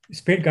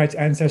 spirit guides,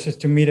 ancestors,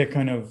 to me, they're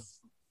kind of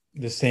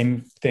the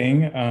same thing.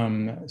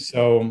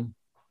 So,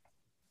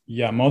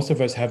 yeah, most of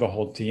us have a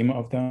whole team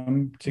of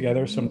them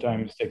together.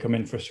 Sometimes they come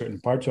in for certain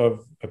parts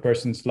of a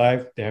person's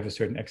life. They have a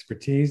certain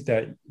expertise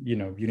that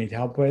you need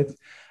help with,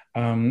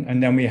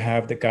 and then we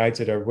have the guides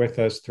that are with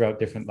us throughout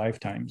different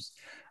lifetimes.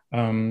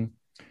 Um,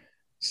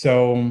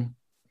 so,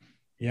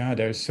 yeah,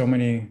 there's so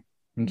many.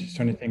 I'm just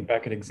trying to think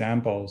back at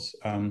examples.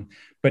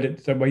 But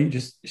what you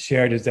just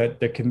shared is that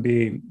there can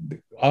be,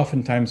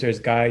 oftentimes there's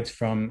guides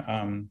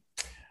from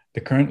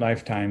the current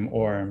lifetime,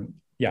 or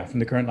yeah, from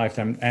the current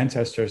lifetime,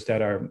 ancestors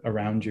that are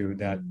around you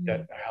that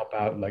help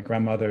out, like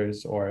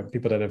grandmothers or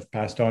people that have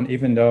passed on,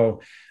 even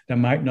though there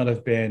might not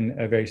have been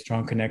a very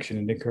strong connection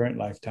in the current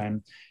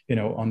lifetime.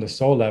 On the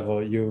soul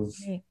level, you've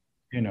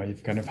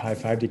kind of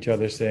high-fived each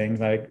other, saying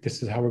like,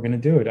 this is how we're going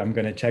to do it. I'm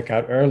going to check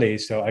out early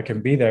so I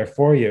can be there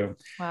for you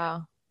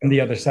Wow. on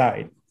the other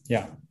side.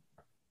 Yeah.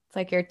 It's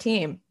like your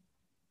team.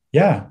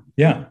 Yeah.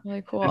 Yeah. Really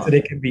And cool. so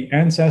they can be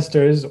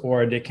ancestors,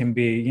 or they can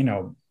be,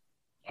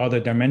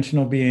 other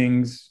dimensional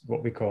beings,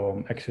 what we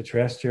call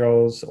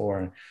extraterrestrials,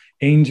 or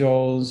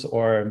angels,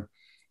 or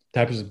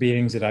types of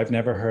beings that I've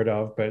never heard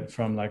of, but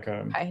from like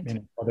Right.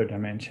 other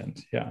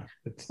dimensions. Yeah.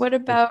 What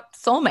It's about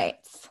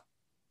soulmates?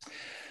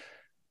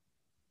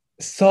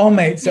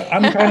 soulmates. So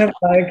I'm kind of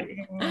like,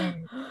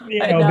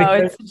 I know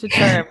because it's such a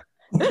term.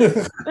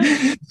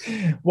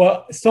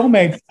 well,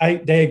 soulmates,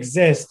 they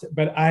exist,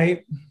 but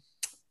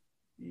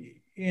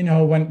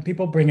when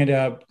people bring it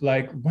up,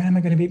 like, when am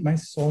I going to meet my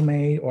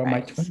soulmate or my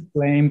Right. twin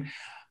flame?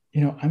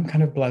 I'm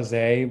kind of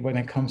blasé when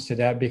it comes to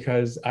that,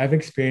 because I've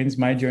experienced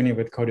my journey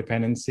with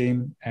codependency,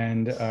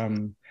 and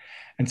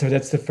so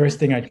that's the first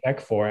thing I check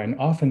for. And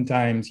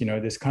oftentimes,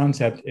 this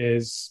concept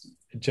is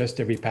just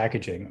a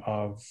repackaging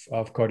of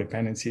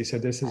codependency. So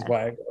this is Yes. why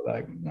I go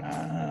like,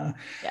 nah.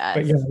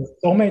 But Yes.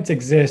 soulmates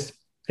exist.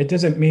 It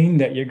doesn't mean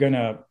that you're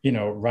gonna,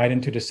 ride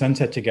into the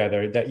sunset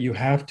together, that you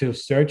have to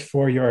search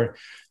for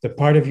the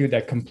part of you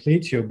that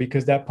completes you,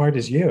 because that part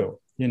is you.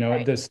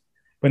 Right. This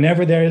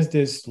Whenever there is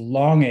this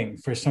longing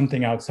for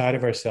something outside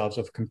of ourselves,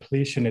 of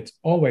completion, it's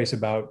always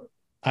about,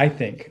 I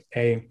think,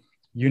 a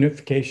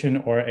unification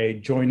or a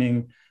joining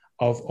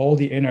of all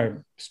the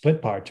inner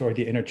split parts, or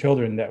the inner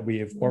children that we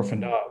have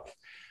orphaned off.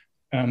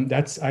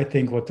 That's, I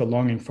think, what the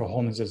longing for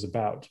wholeness is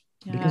about.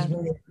 Because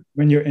Yes.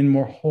 when you're in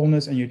more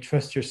wholeness and you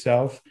trust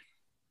yourself,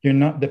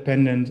 you're not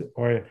dependent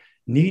or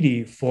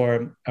needy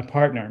for a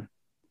partner.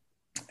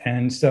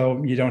 And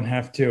so you don't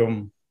have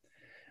to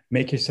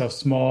make yourself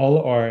small,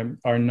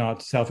 or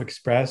not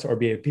self-express, or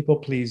be a people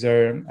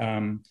pleaser,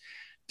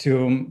 to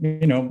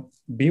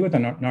be with a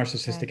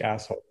narcissistic Right.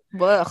 asshole.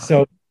 Ugh.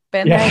 So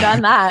Been there, yeah.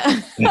 done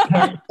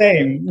that.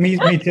 Same, me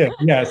too,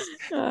 yes.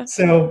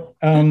 So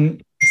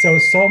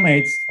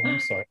soulmates, oh, I'm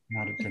sorry,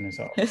 how to turn this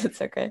off.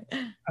 It's okay.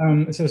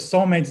 So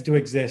soulmates do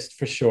exist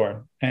for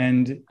sure,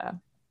 and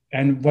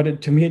Yeah. what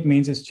to me it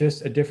means is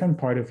just a different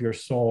part of your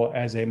soul,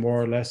 as a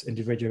more or less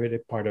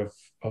individuated part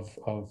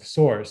of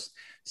source,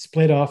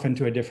 split off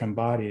into a different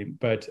body.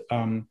 But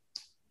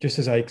just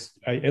as I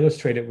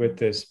illustrated with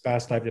this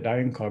past life that I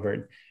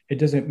uncovered, it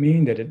doesn't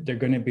mean that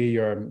they're going to be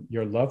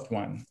your loved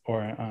one, or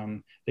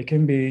they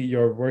can be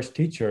your worst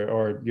teacher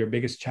or your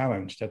biggest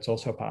challenge. That's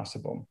also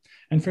possible.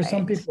 And for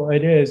some Right. people,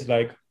 it is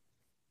like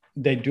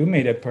they do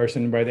meet a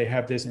person where they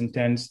have this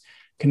intense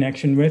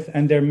connection with,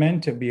 and they're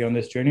meant to be on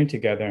this journey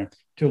together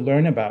to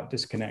learn about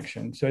this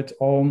connection. So it's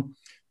all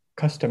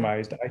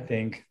customized, I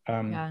think.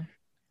 Yeah,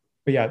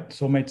 But yeah,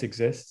 soulmates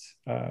exist,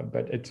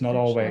 but it's not for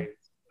always,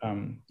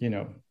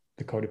 sure.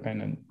 the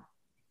codependent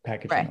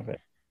packaging Right. of it.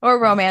 Or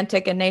Yeah.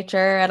 romantic in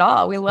nature at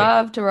all. We Yeah.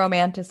 love to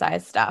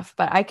romanticize stuff,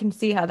 but I can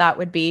see how that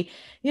would be,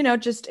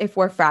 just if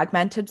we're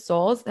fragmented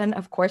souls, then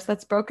of course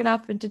that's broken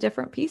up into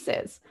different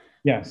pieces.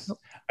 Yes.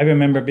 I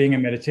remember being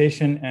in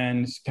meditation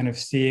and kind of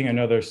seeing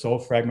another soul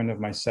fragment of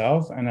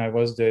myself. And I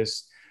was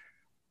this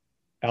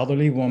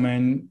elderly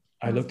woman.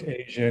 I looked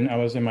Asian. I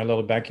was in my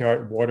little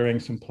backyard watering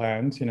some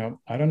plants.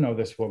 I don't know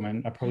this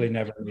woman. I probably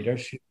never meet her.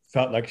 She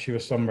felt like she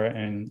was somewhere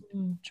in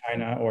Mm.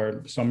 China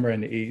or somewhere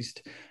in the East,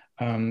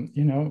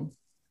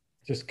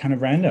 just kind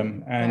of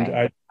random. And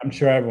Right. I I'm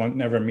sure I won't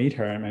never meet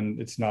her, and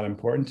it's not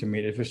important to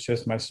meet. It was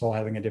just my soul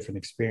having a different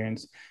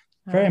experience,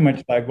 very Oh.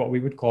 much like what we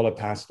would call a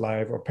past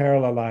life or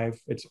parallel life.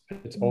 It's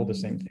all the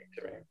same Mm. thing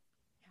to me.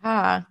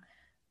 Yeah,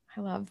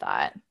 I love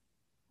that.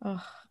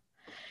 Oh.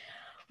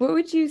 What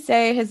would you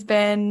say has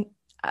been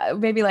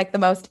maybe like the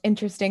most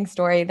interesting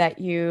story that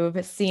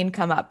you've seen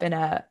come up in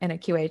a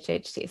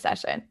QHHT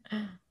session?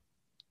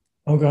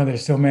 Oh God,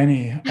 there's so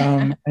many,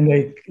 and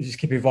they just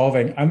keep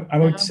evolving. I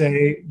would Yeah.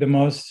 say the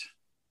most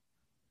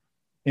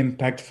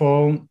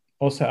impactful,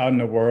 also out in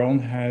the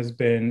world, has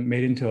been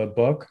made into a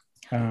book.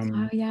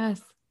 Oh,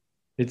 yes.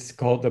 It's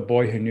called The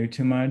Boy Who Knew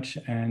Too Much.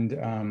 And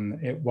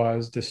it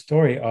was the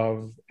story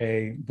of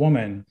a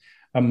woman,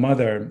 a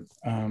mother,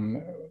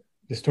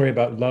 the story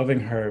about loving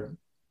her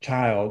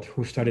child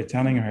who started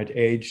telling her at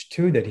age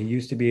 2 that he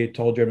used to be a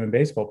tall German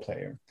baseball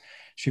player.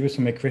 She was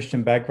from a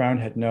Christian background,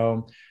 had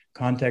no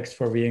context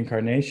for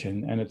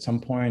reincarnation, and at some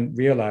point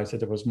realized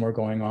that there was more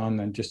going on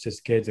than just his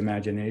kid's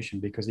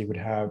imagination, because he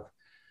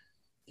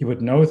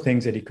would know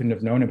things that he couldn't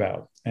have known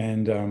about.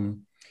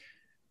 And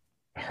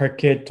her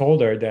kid told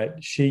her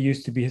that she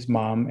used to be his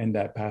mom in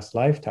that past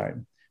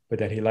lifetime, but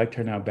that he liked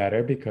her now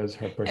better because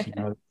her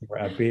personality was more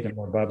upbeat and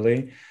more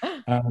bubbly.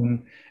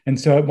 And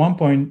so at one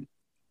point,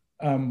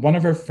 one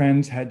of her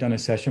friends had done a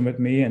session with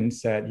me and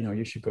said,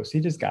 you should go see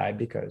this guy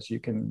because you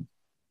can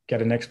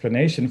get an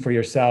explanation for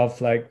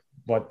yourself, like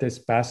what this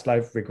past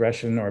life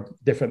regression or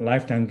different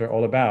lifetimes are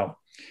all about.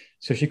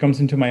 So she comes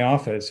into my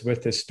office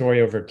with this story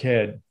of her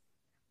kid.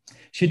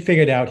 She'd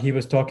figured out he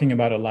was talking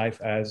about a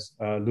life as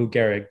Lou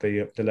Gehrig,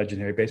 the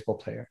legendary baseball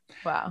player.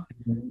 Wow.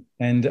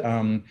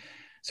 And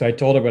so I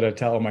told her what I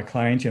tell all my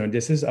clients,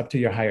 this is up to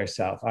your higher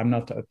self. I'm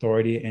not the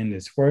authority in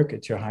this work.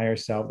 It's your higher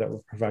self that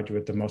will provide you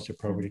with the most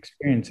appropriate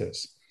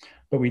experiences.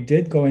 But we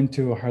did go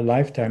into her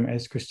lifetime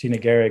as Christina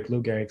Gehrig,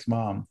 Lou Gehrig's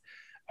mom.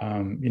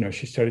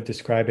 She started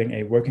describing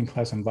a working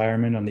class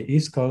environment on the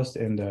East Coast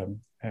in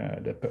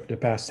the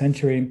past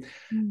century,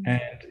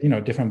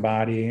 and different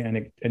body, and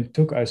it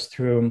took us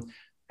through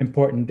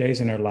important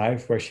days in her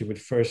life where she would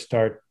first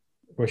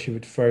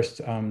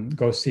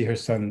go see her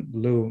son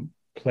Lou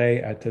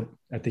play at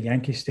the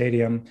Yankee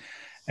Stadium,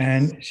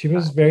 and she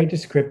was very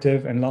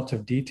descriptive and lots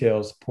of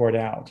details poured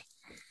out.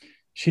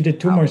 She did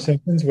 2 more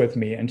sessions with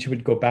me, and she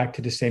would go back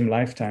to the same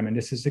lifetime, and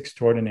this is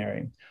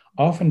extraordinary.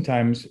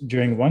 Oftentimes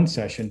during one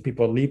session,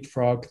 people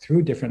leapfrog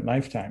through different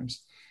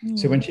lifetimes.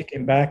 So when she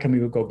came back and we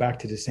would go back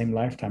to the same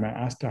lifetime, I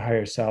asked her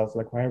higher self,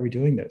 like, why are we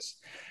doing this?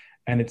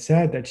 And it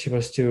said that she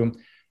was to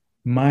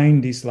mine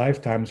these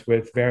lifetimes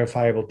with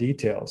verifiable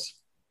details,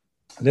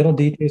 little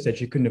details that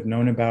she couldn't have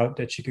known about,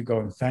 that she could go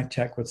and fact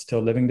check with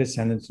still living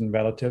descendants and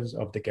relatives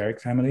of the Gehrig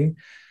family,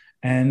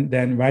 and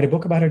then write a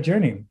book about her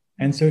journey.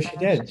 And so she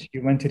did. She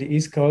went to the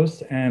East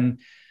Coast, and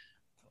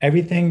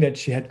everything that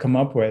she had come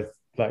up with,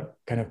 like,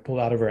 kind of pulled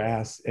out of her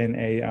ass in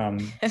a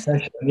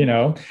session,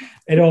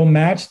 it all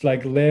matched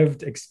like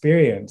lived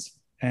experience.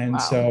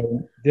 And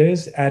so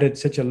this added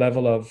such a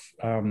level of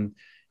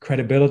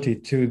credibility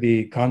to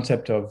the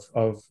concept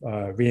of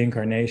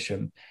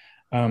reincarnation.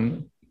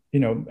 And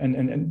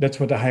that's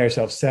what the higher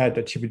self said,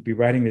 that she would be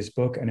writing this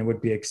book and it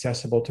would be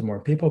accessible to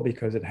more people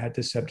because it had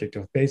this subject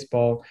of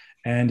baseball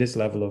and this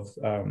level of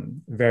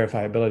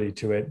verifiability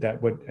to it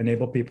that would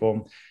enable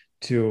people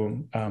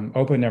to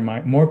open their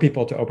mind, more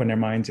people to open their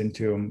minds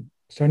into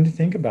starting to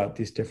think about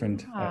these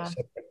different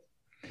subjects.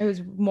 It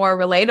was more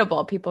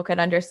relatable. People could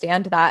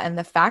understand that, and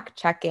the fact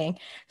checking.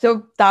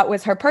 So that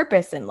was her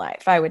purpose in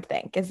life, I would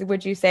think.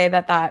 Would you say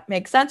that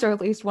makes sense, or at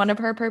least one of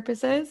her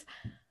purposes?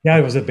 Yeah,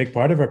 it was a big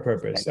part of her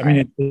purpose. I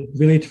mean, it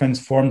really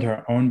transformed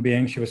her own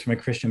being. She was from a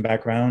Christian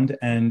background,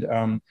 and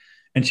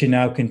she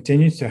now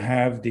continues to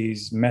have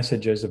these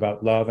messages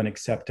about love and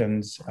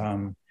acceptance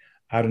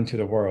out into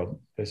the world.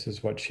 This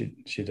is what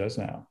she does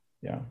now.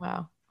 Yeah.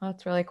 Wow,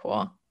 that's really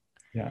cool.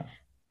 Yeah.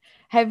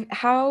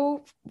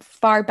 How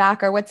far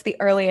back, or what's the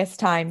earliest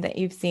time that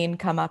you've seen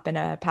come up in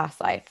a past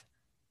life?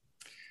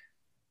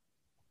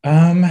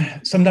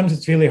 Sometimes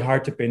it's really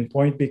hard to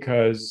pinpoint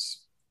because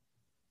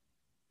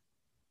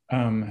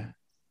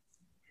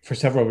for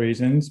several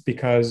reasons,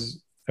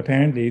 because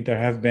apparently there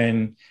have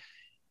been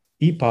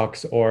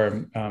epochs,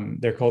 or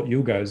they're called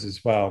yugas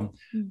as well,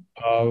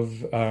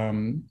 of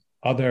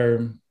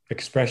other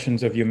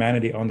expressions of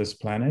humanity on this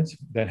planet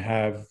that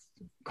have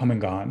come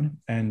and gone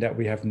and that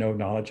we have no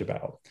knowledge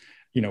about.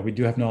 We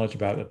do have knowledge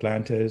about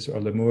Atlantis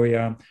or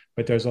Lemuria,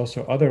 but there's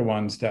also other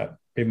ones that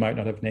we might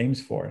not have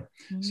names for.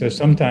 So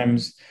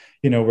sometimes,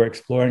 we're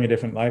exploring a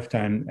different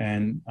lifetime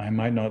and I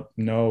might not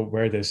know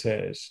where this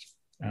is.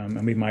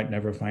 And we might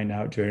never find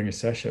out during a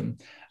session.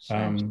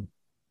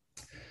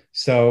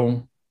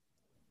 So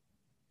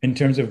in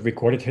terms of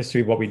recorded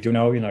history, what we do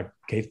know,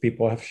 cave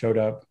people have showed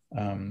up.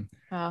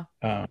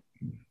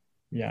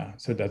 Yeah,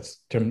 so that's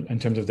in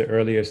terms of the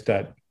earliest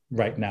that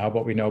right now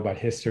what we know about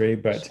history.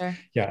 But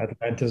yeah,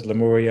 Atlantis,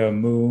 Lemuria,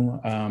 Mu,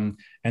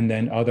 and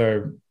then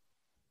other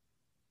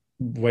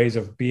ways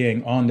of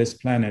being on this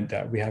planet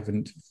that we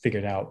haven't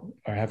figured out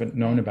or haven't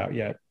known about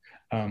yet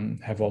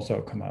have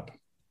also come up.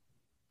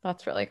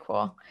 That's really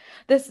cool.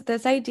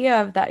 This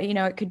idea of that,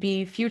 it could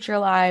be future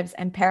lives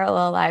and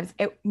parallel lives.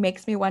 It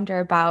makes me wonder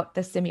about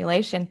the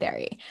simulation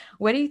theory.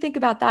 What do you think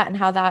about that and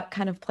how that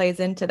kind of plays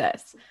into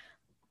this?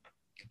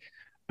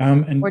 Or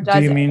And do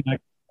does you it? mean like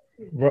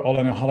we're all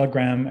in a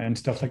hologram and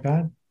stuff like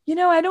that?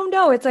 I don't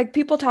know. It's like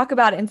people talk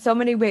about it in so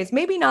many ways.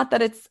 Maybe not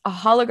that it's a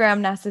hologram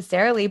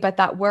necessarily, but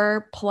that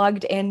we're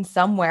plugged in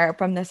somewhere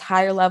from this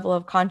higher level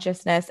of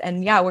consciousness.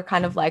 And yeah, we're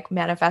kind of like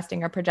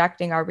manifesting or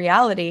projecting our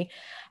reality.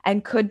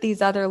 And could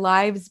these other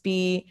lives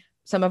be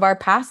some of our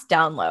past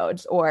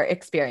downloads or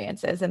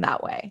experiences in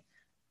that way?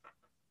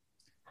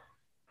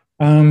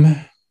 Um,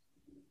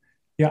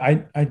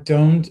 yeah, I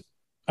don't,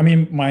 I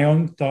mean, my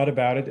own thought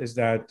about it is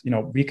that,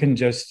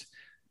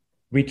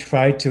 we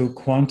try to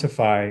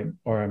quantify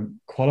or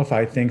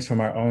qualify things from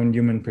our own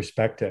human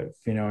perspective,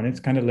 and it's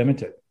kind of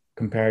limited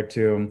compared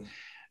to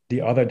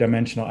the other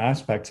dimensional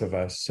aspects of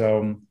us.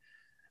 So,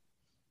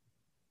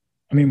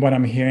 I mean, what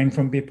I'm hearing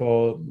from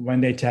people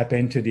when they tap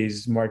into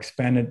these more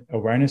expanded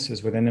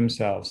awarenesses within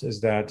themselves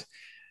is that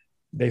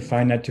they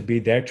find that to be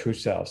their true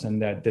selves,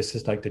 and that this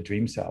is like the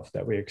dream self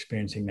that we're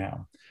experiencing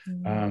now.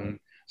 Mm.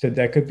 So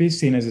that could be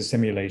seen as a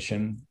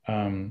simulation.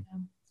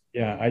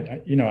 Yeah,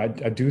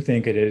 I do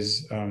think it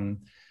is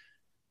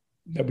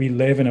that we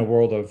live in a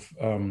world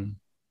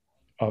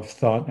of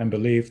thought and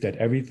belief, that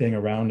everything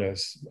around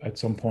us at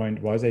some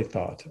point was a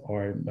thought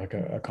or like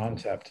a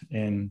concept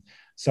in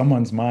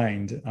someone's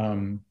mind.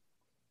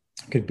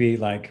 Could be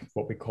like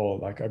what we call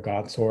like a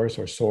God source,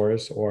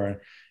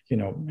 or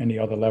any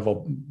other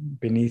level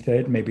beneath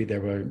it. Maybe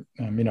there were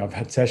I've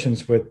had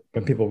sessions with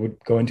when people would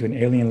go into an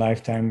alien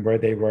lifetime where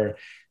they were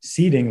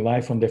seeding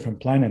life on different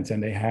planets,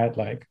 and they had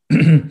like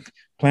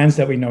plants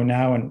that we know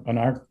now on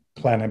our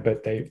planet,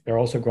 but they're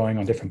also growing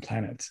on different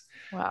planets.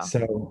 Wow.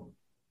 So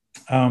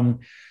um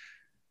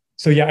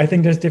so yeah, I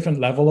think there's different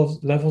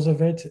levels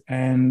of it,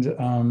 and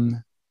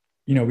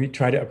we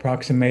try to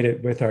approximate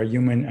it with our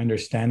human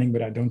understanding,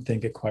 but I don't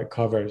think it quite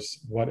covers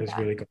what is Yeah.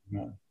 really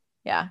going on.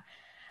 Yeah.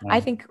 I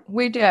Um, think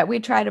we do it. We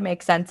try to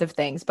make sense of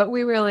things, but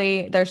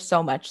there's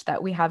so much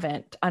that we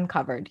haven't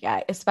uncovered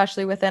yet,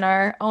 especially within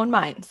our own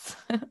minds.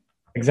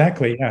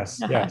 exactly. Yes.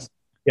 Yeah. Yes.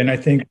 And I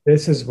think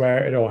this is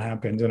where it all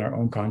happens in our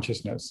own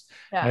consciousness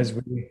Yeah. as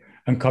we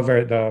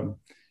uncover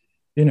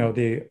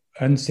the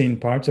unseen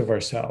parts of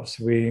ourselves.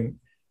 We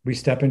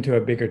step into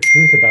a bigger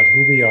truth about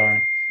who we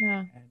are,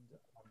 Yeah.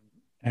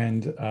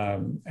 and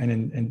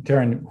in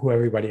turn who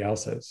everybody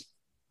else is.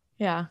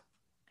 Yeah.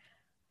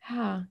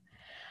 Yeah.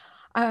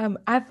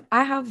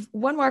 I have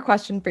one more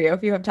question for you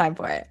if you have time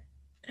for it.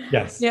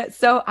 Yes. Yeah,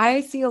 so I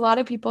see a lot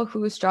of people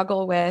who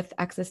struggle with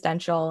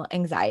existential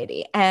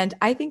anxiety, and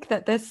I think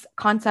that this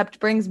concept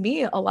brings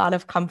me a lot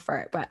of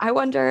comfort. But I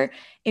wonder,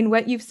 in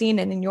what you've seen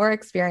and in your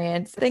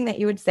experience, thing that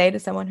you would say to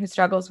someone who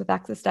struggles with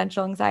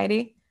existential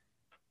anxiety?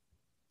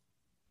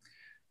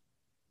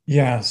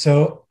 Yeah.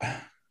 So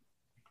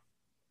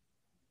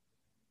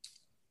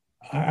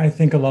I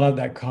think a lot of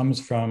that comes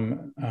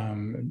from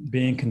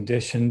being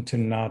conditioned to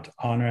not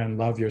honor and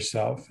love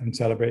yourself and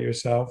celebrate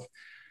yourself.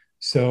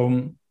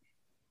 So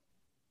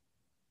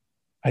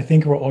I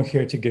think we're all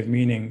here to give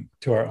meaning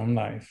to our own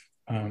life.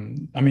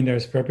 I mean,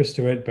 there's purpose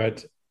to it,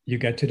 but you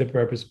get to the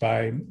purpose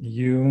by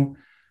you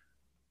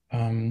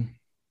um,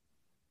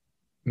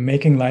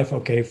 making life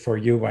okay for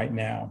you right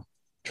now,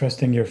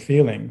 trusting your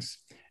feelings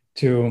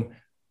to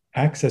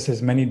access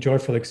as many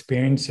joyful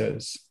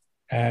experiences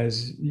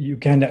as you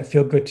can that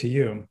feel good to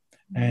you.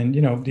 And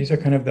these are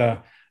kind of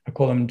I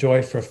call them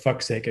joy for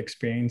fuck's sake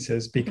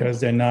experiences, because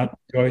they're not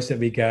joys that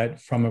we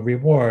get from a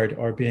reward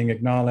or being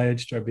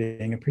acknowledged or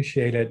being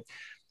appreciated,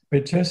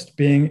 but just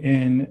being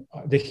in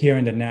the here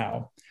and the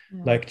now,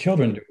 Yeah. like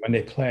children do when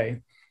they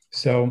play.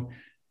 So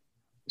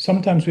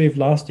sometimes we've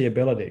lost the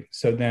ability.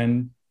 So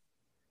then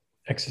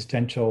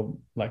existential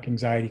like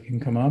anxiety can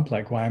come up,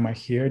 like, why am I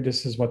here?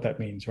 This is what that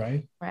means,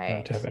 right?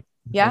 Right. To have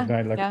Yeah.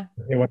 anxiety, like, Yeah.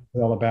 okay, what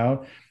it's all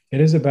about. It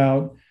is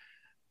about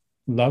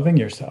loving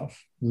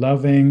yourself,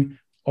 loving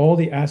all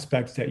the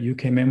aspects that you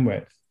came in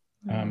with,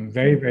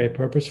 very, very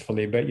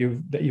purposefully, but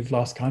you've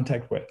lost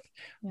contact with.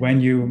 Yeah.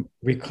 When you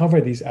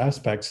recover these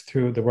aspects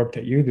through the work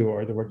that you do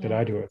or the work that Yeah.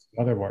 I do or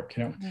other work,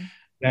 Yeah.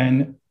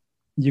 then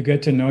you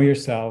get to know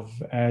yourself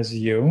as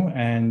you.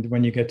 And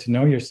when you get to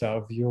know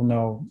yourself, you'll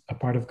know a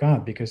part of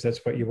God, because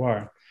that's what you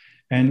are.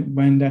 And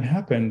when that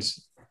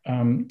happens,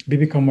 we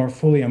become more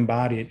fully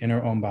embodied in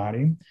our own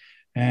body.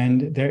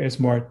 And there is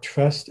more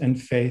trust and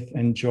faith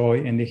and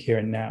joy in the here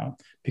and now,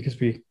 because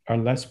we are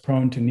less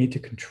prone to need to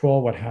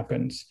control what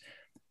happens,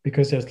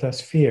 because there's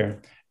less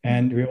fear.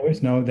 And we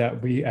always know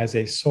that we as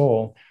a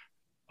soul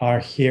are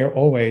here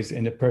always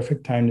in the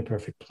perfect time, the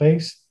perfect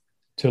place,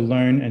 to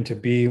learn and to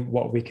be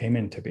what we came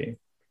in to be.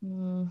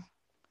 Mm,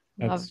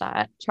 love That's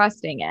that.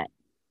 Trusting it.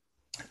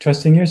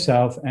 trusting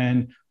yourself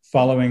and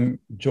following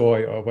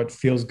joy or what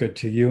feels good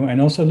to you, and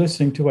also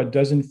listening to what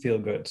doesn't feel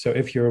good. So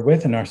if you're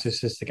with a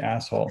narcissistic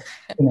asshole,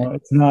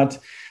 it's not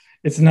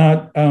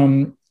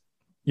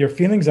your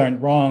feelings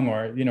aren't wrong,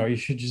 or you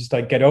should just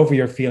like get over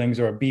your feelings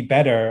or be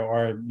better,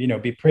 or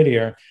be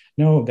prettier.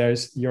 No,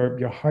 there's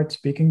your heart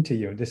speaking to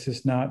you. This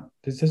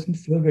doesn't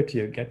feel good to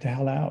you. Get the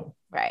hell out.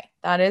 Right.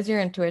 That is your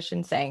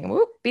intuition saying,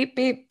 whoop, beep,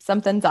 beep,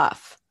 something's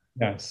off.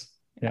 Yes.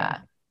 Yeah.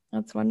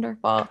 That's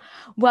wonderful.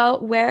 Well,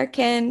 where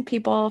can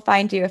people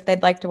find you if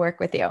they'd like to work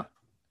with you?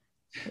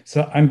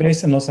 So I'm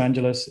based in Los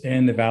Angeles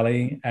in the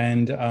Valley,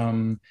 and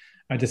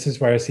this is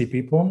where I see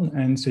people.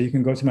 And so you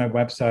can go to my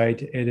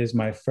website. It is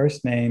my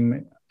first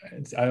name.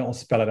 I'll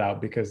spell it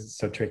out because it's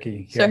so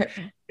tricky here.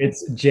 Sure.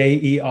 It's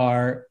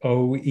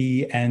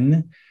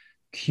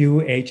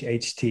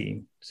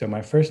JEROENQHHT. So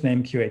my first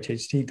name,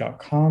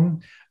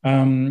 QHHT.com.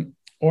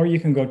 Or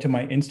you can go to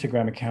my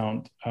Instagram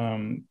account.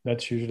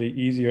 That's usually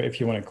easier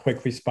if you want a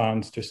quick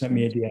response. Just send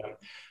me a DM.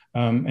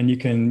 And you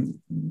can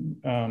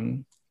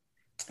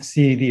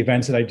see the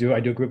events that I do. I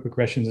do group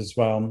regressions as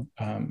well,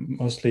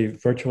 mostly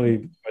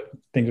virtually, but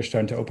things are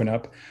starting to open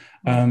up.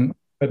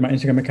 But my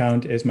Instagram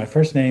account is my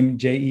first name,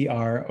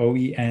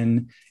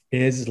 JEROEN,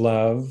 is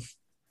love.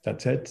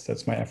 That's it.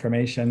 That's my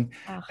affirmation.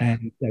 Oh.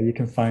 And you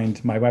can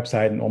find my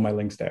website and all my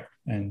links there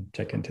and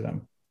check into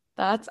them.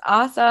 That's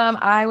awesome.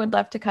 I would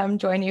love to come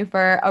join you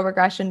for a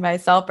regression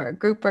myself or a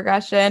group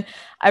regression.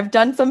 I've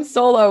done some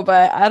solo,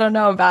 but I don't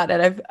know about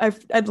it.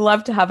 I'd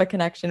love to have a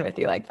connection with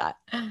you like that.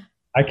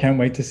 I can't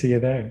wait to see you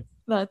there.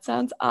 That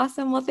sounds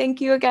awesome. Well,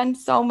 thank you again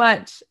so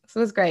much. This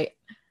was great.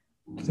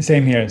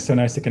 Same here. So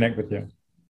nice to connect with you.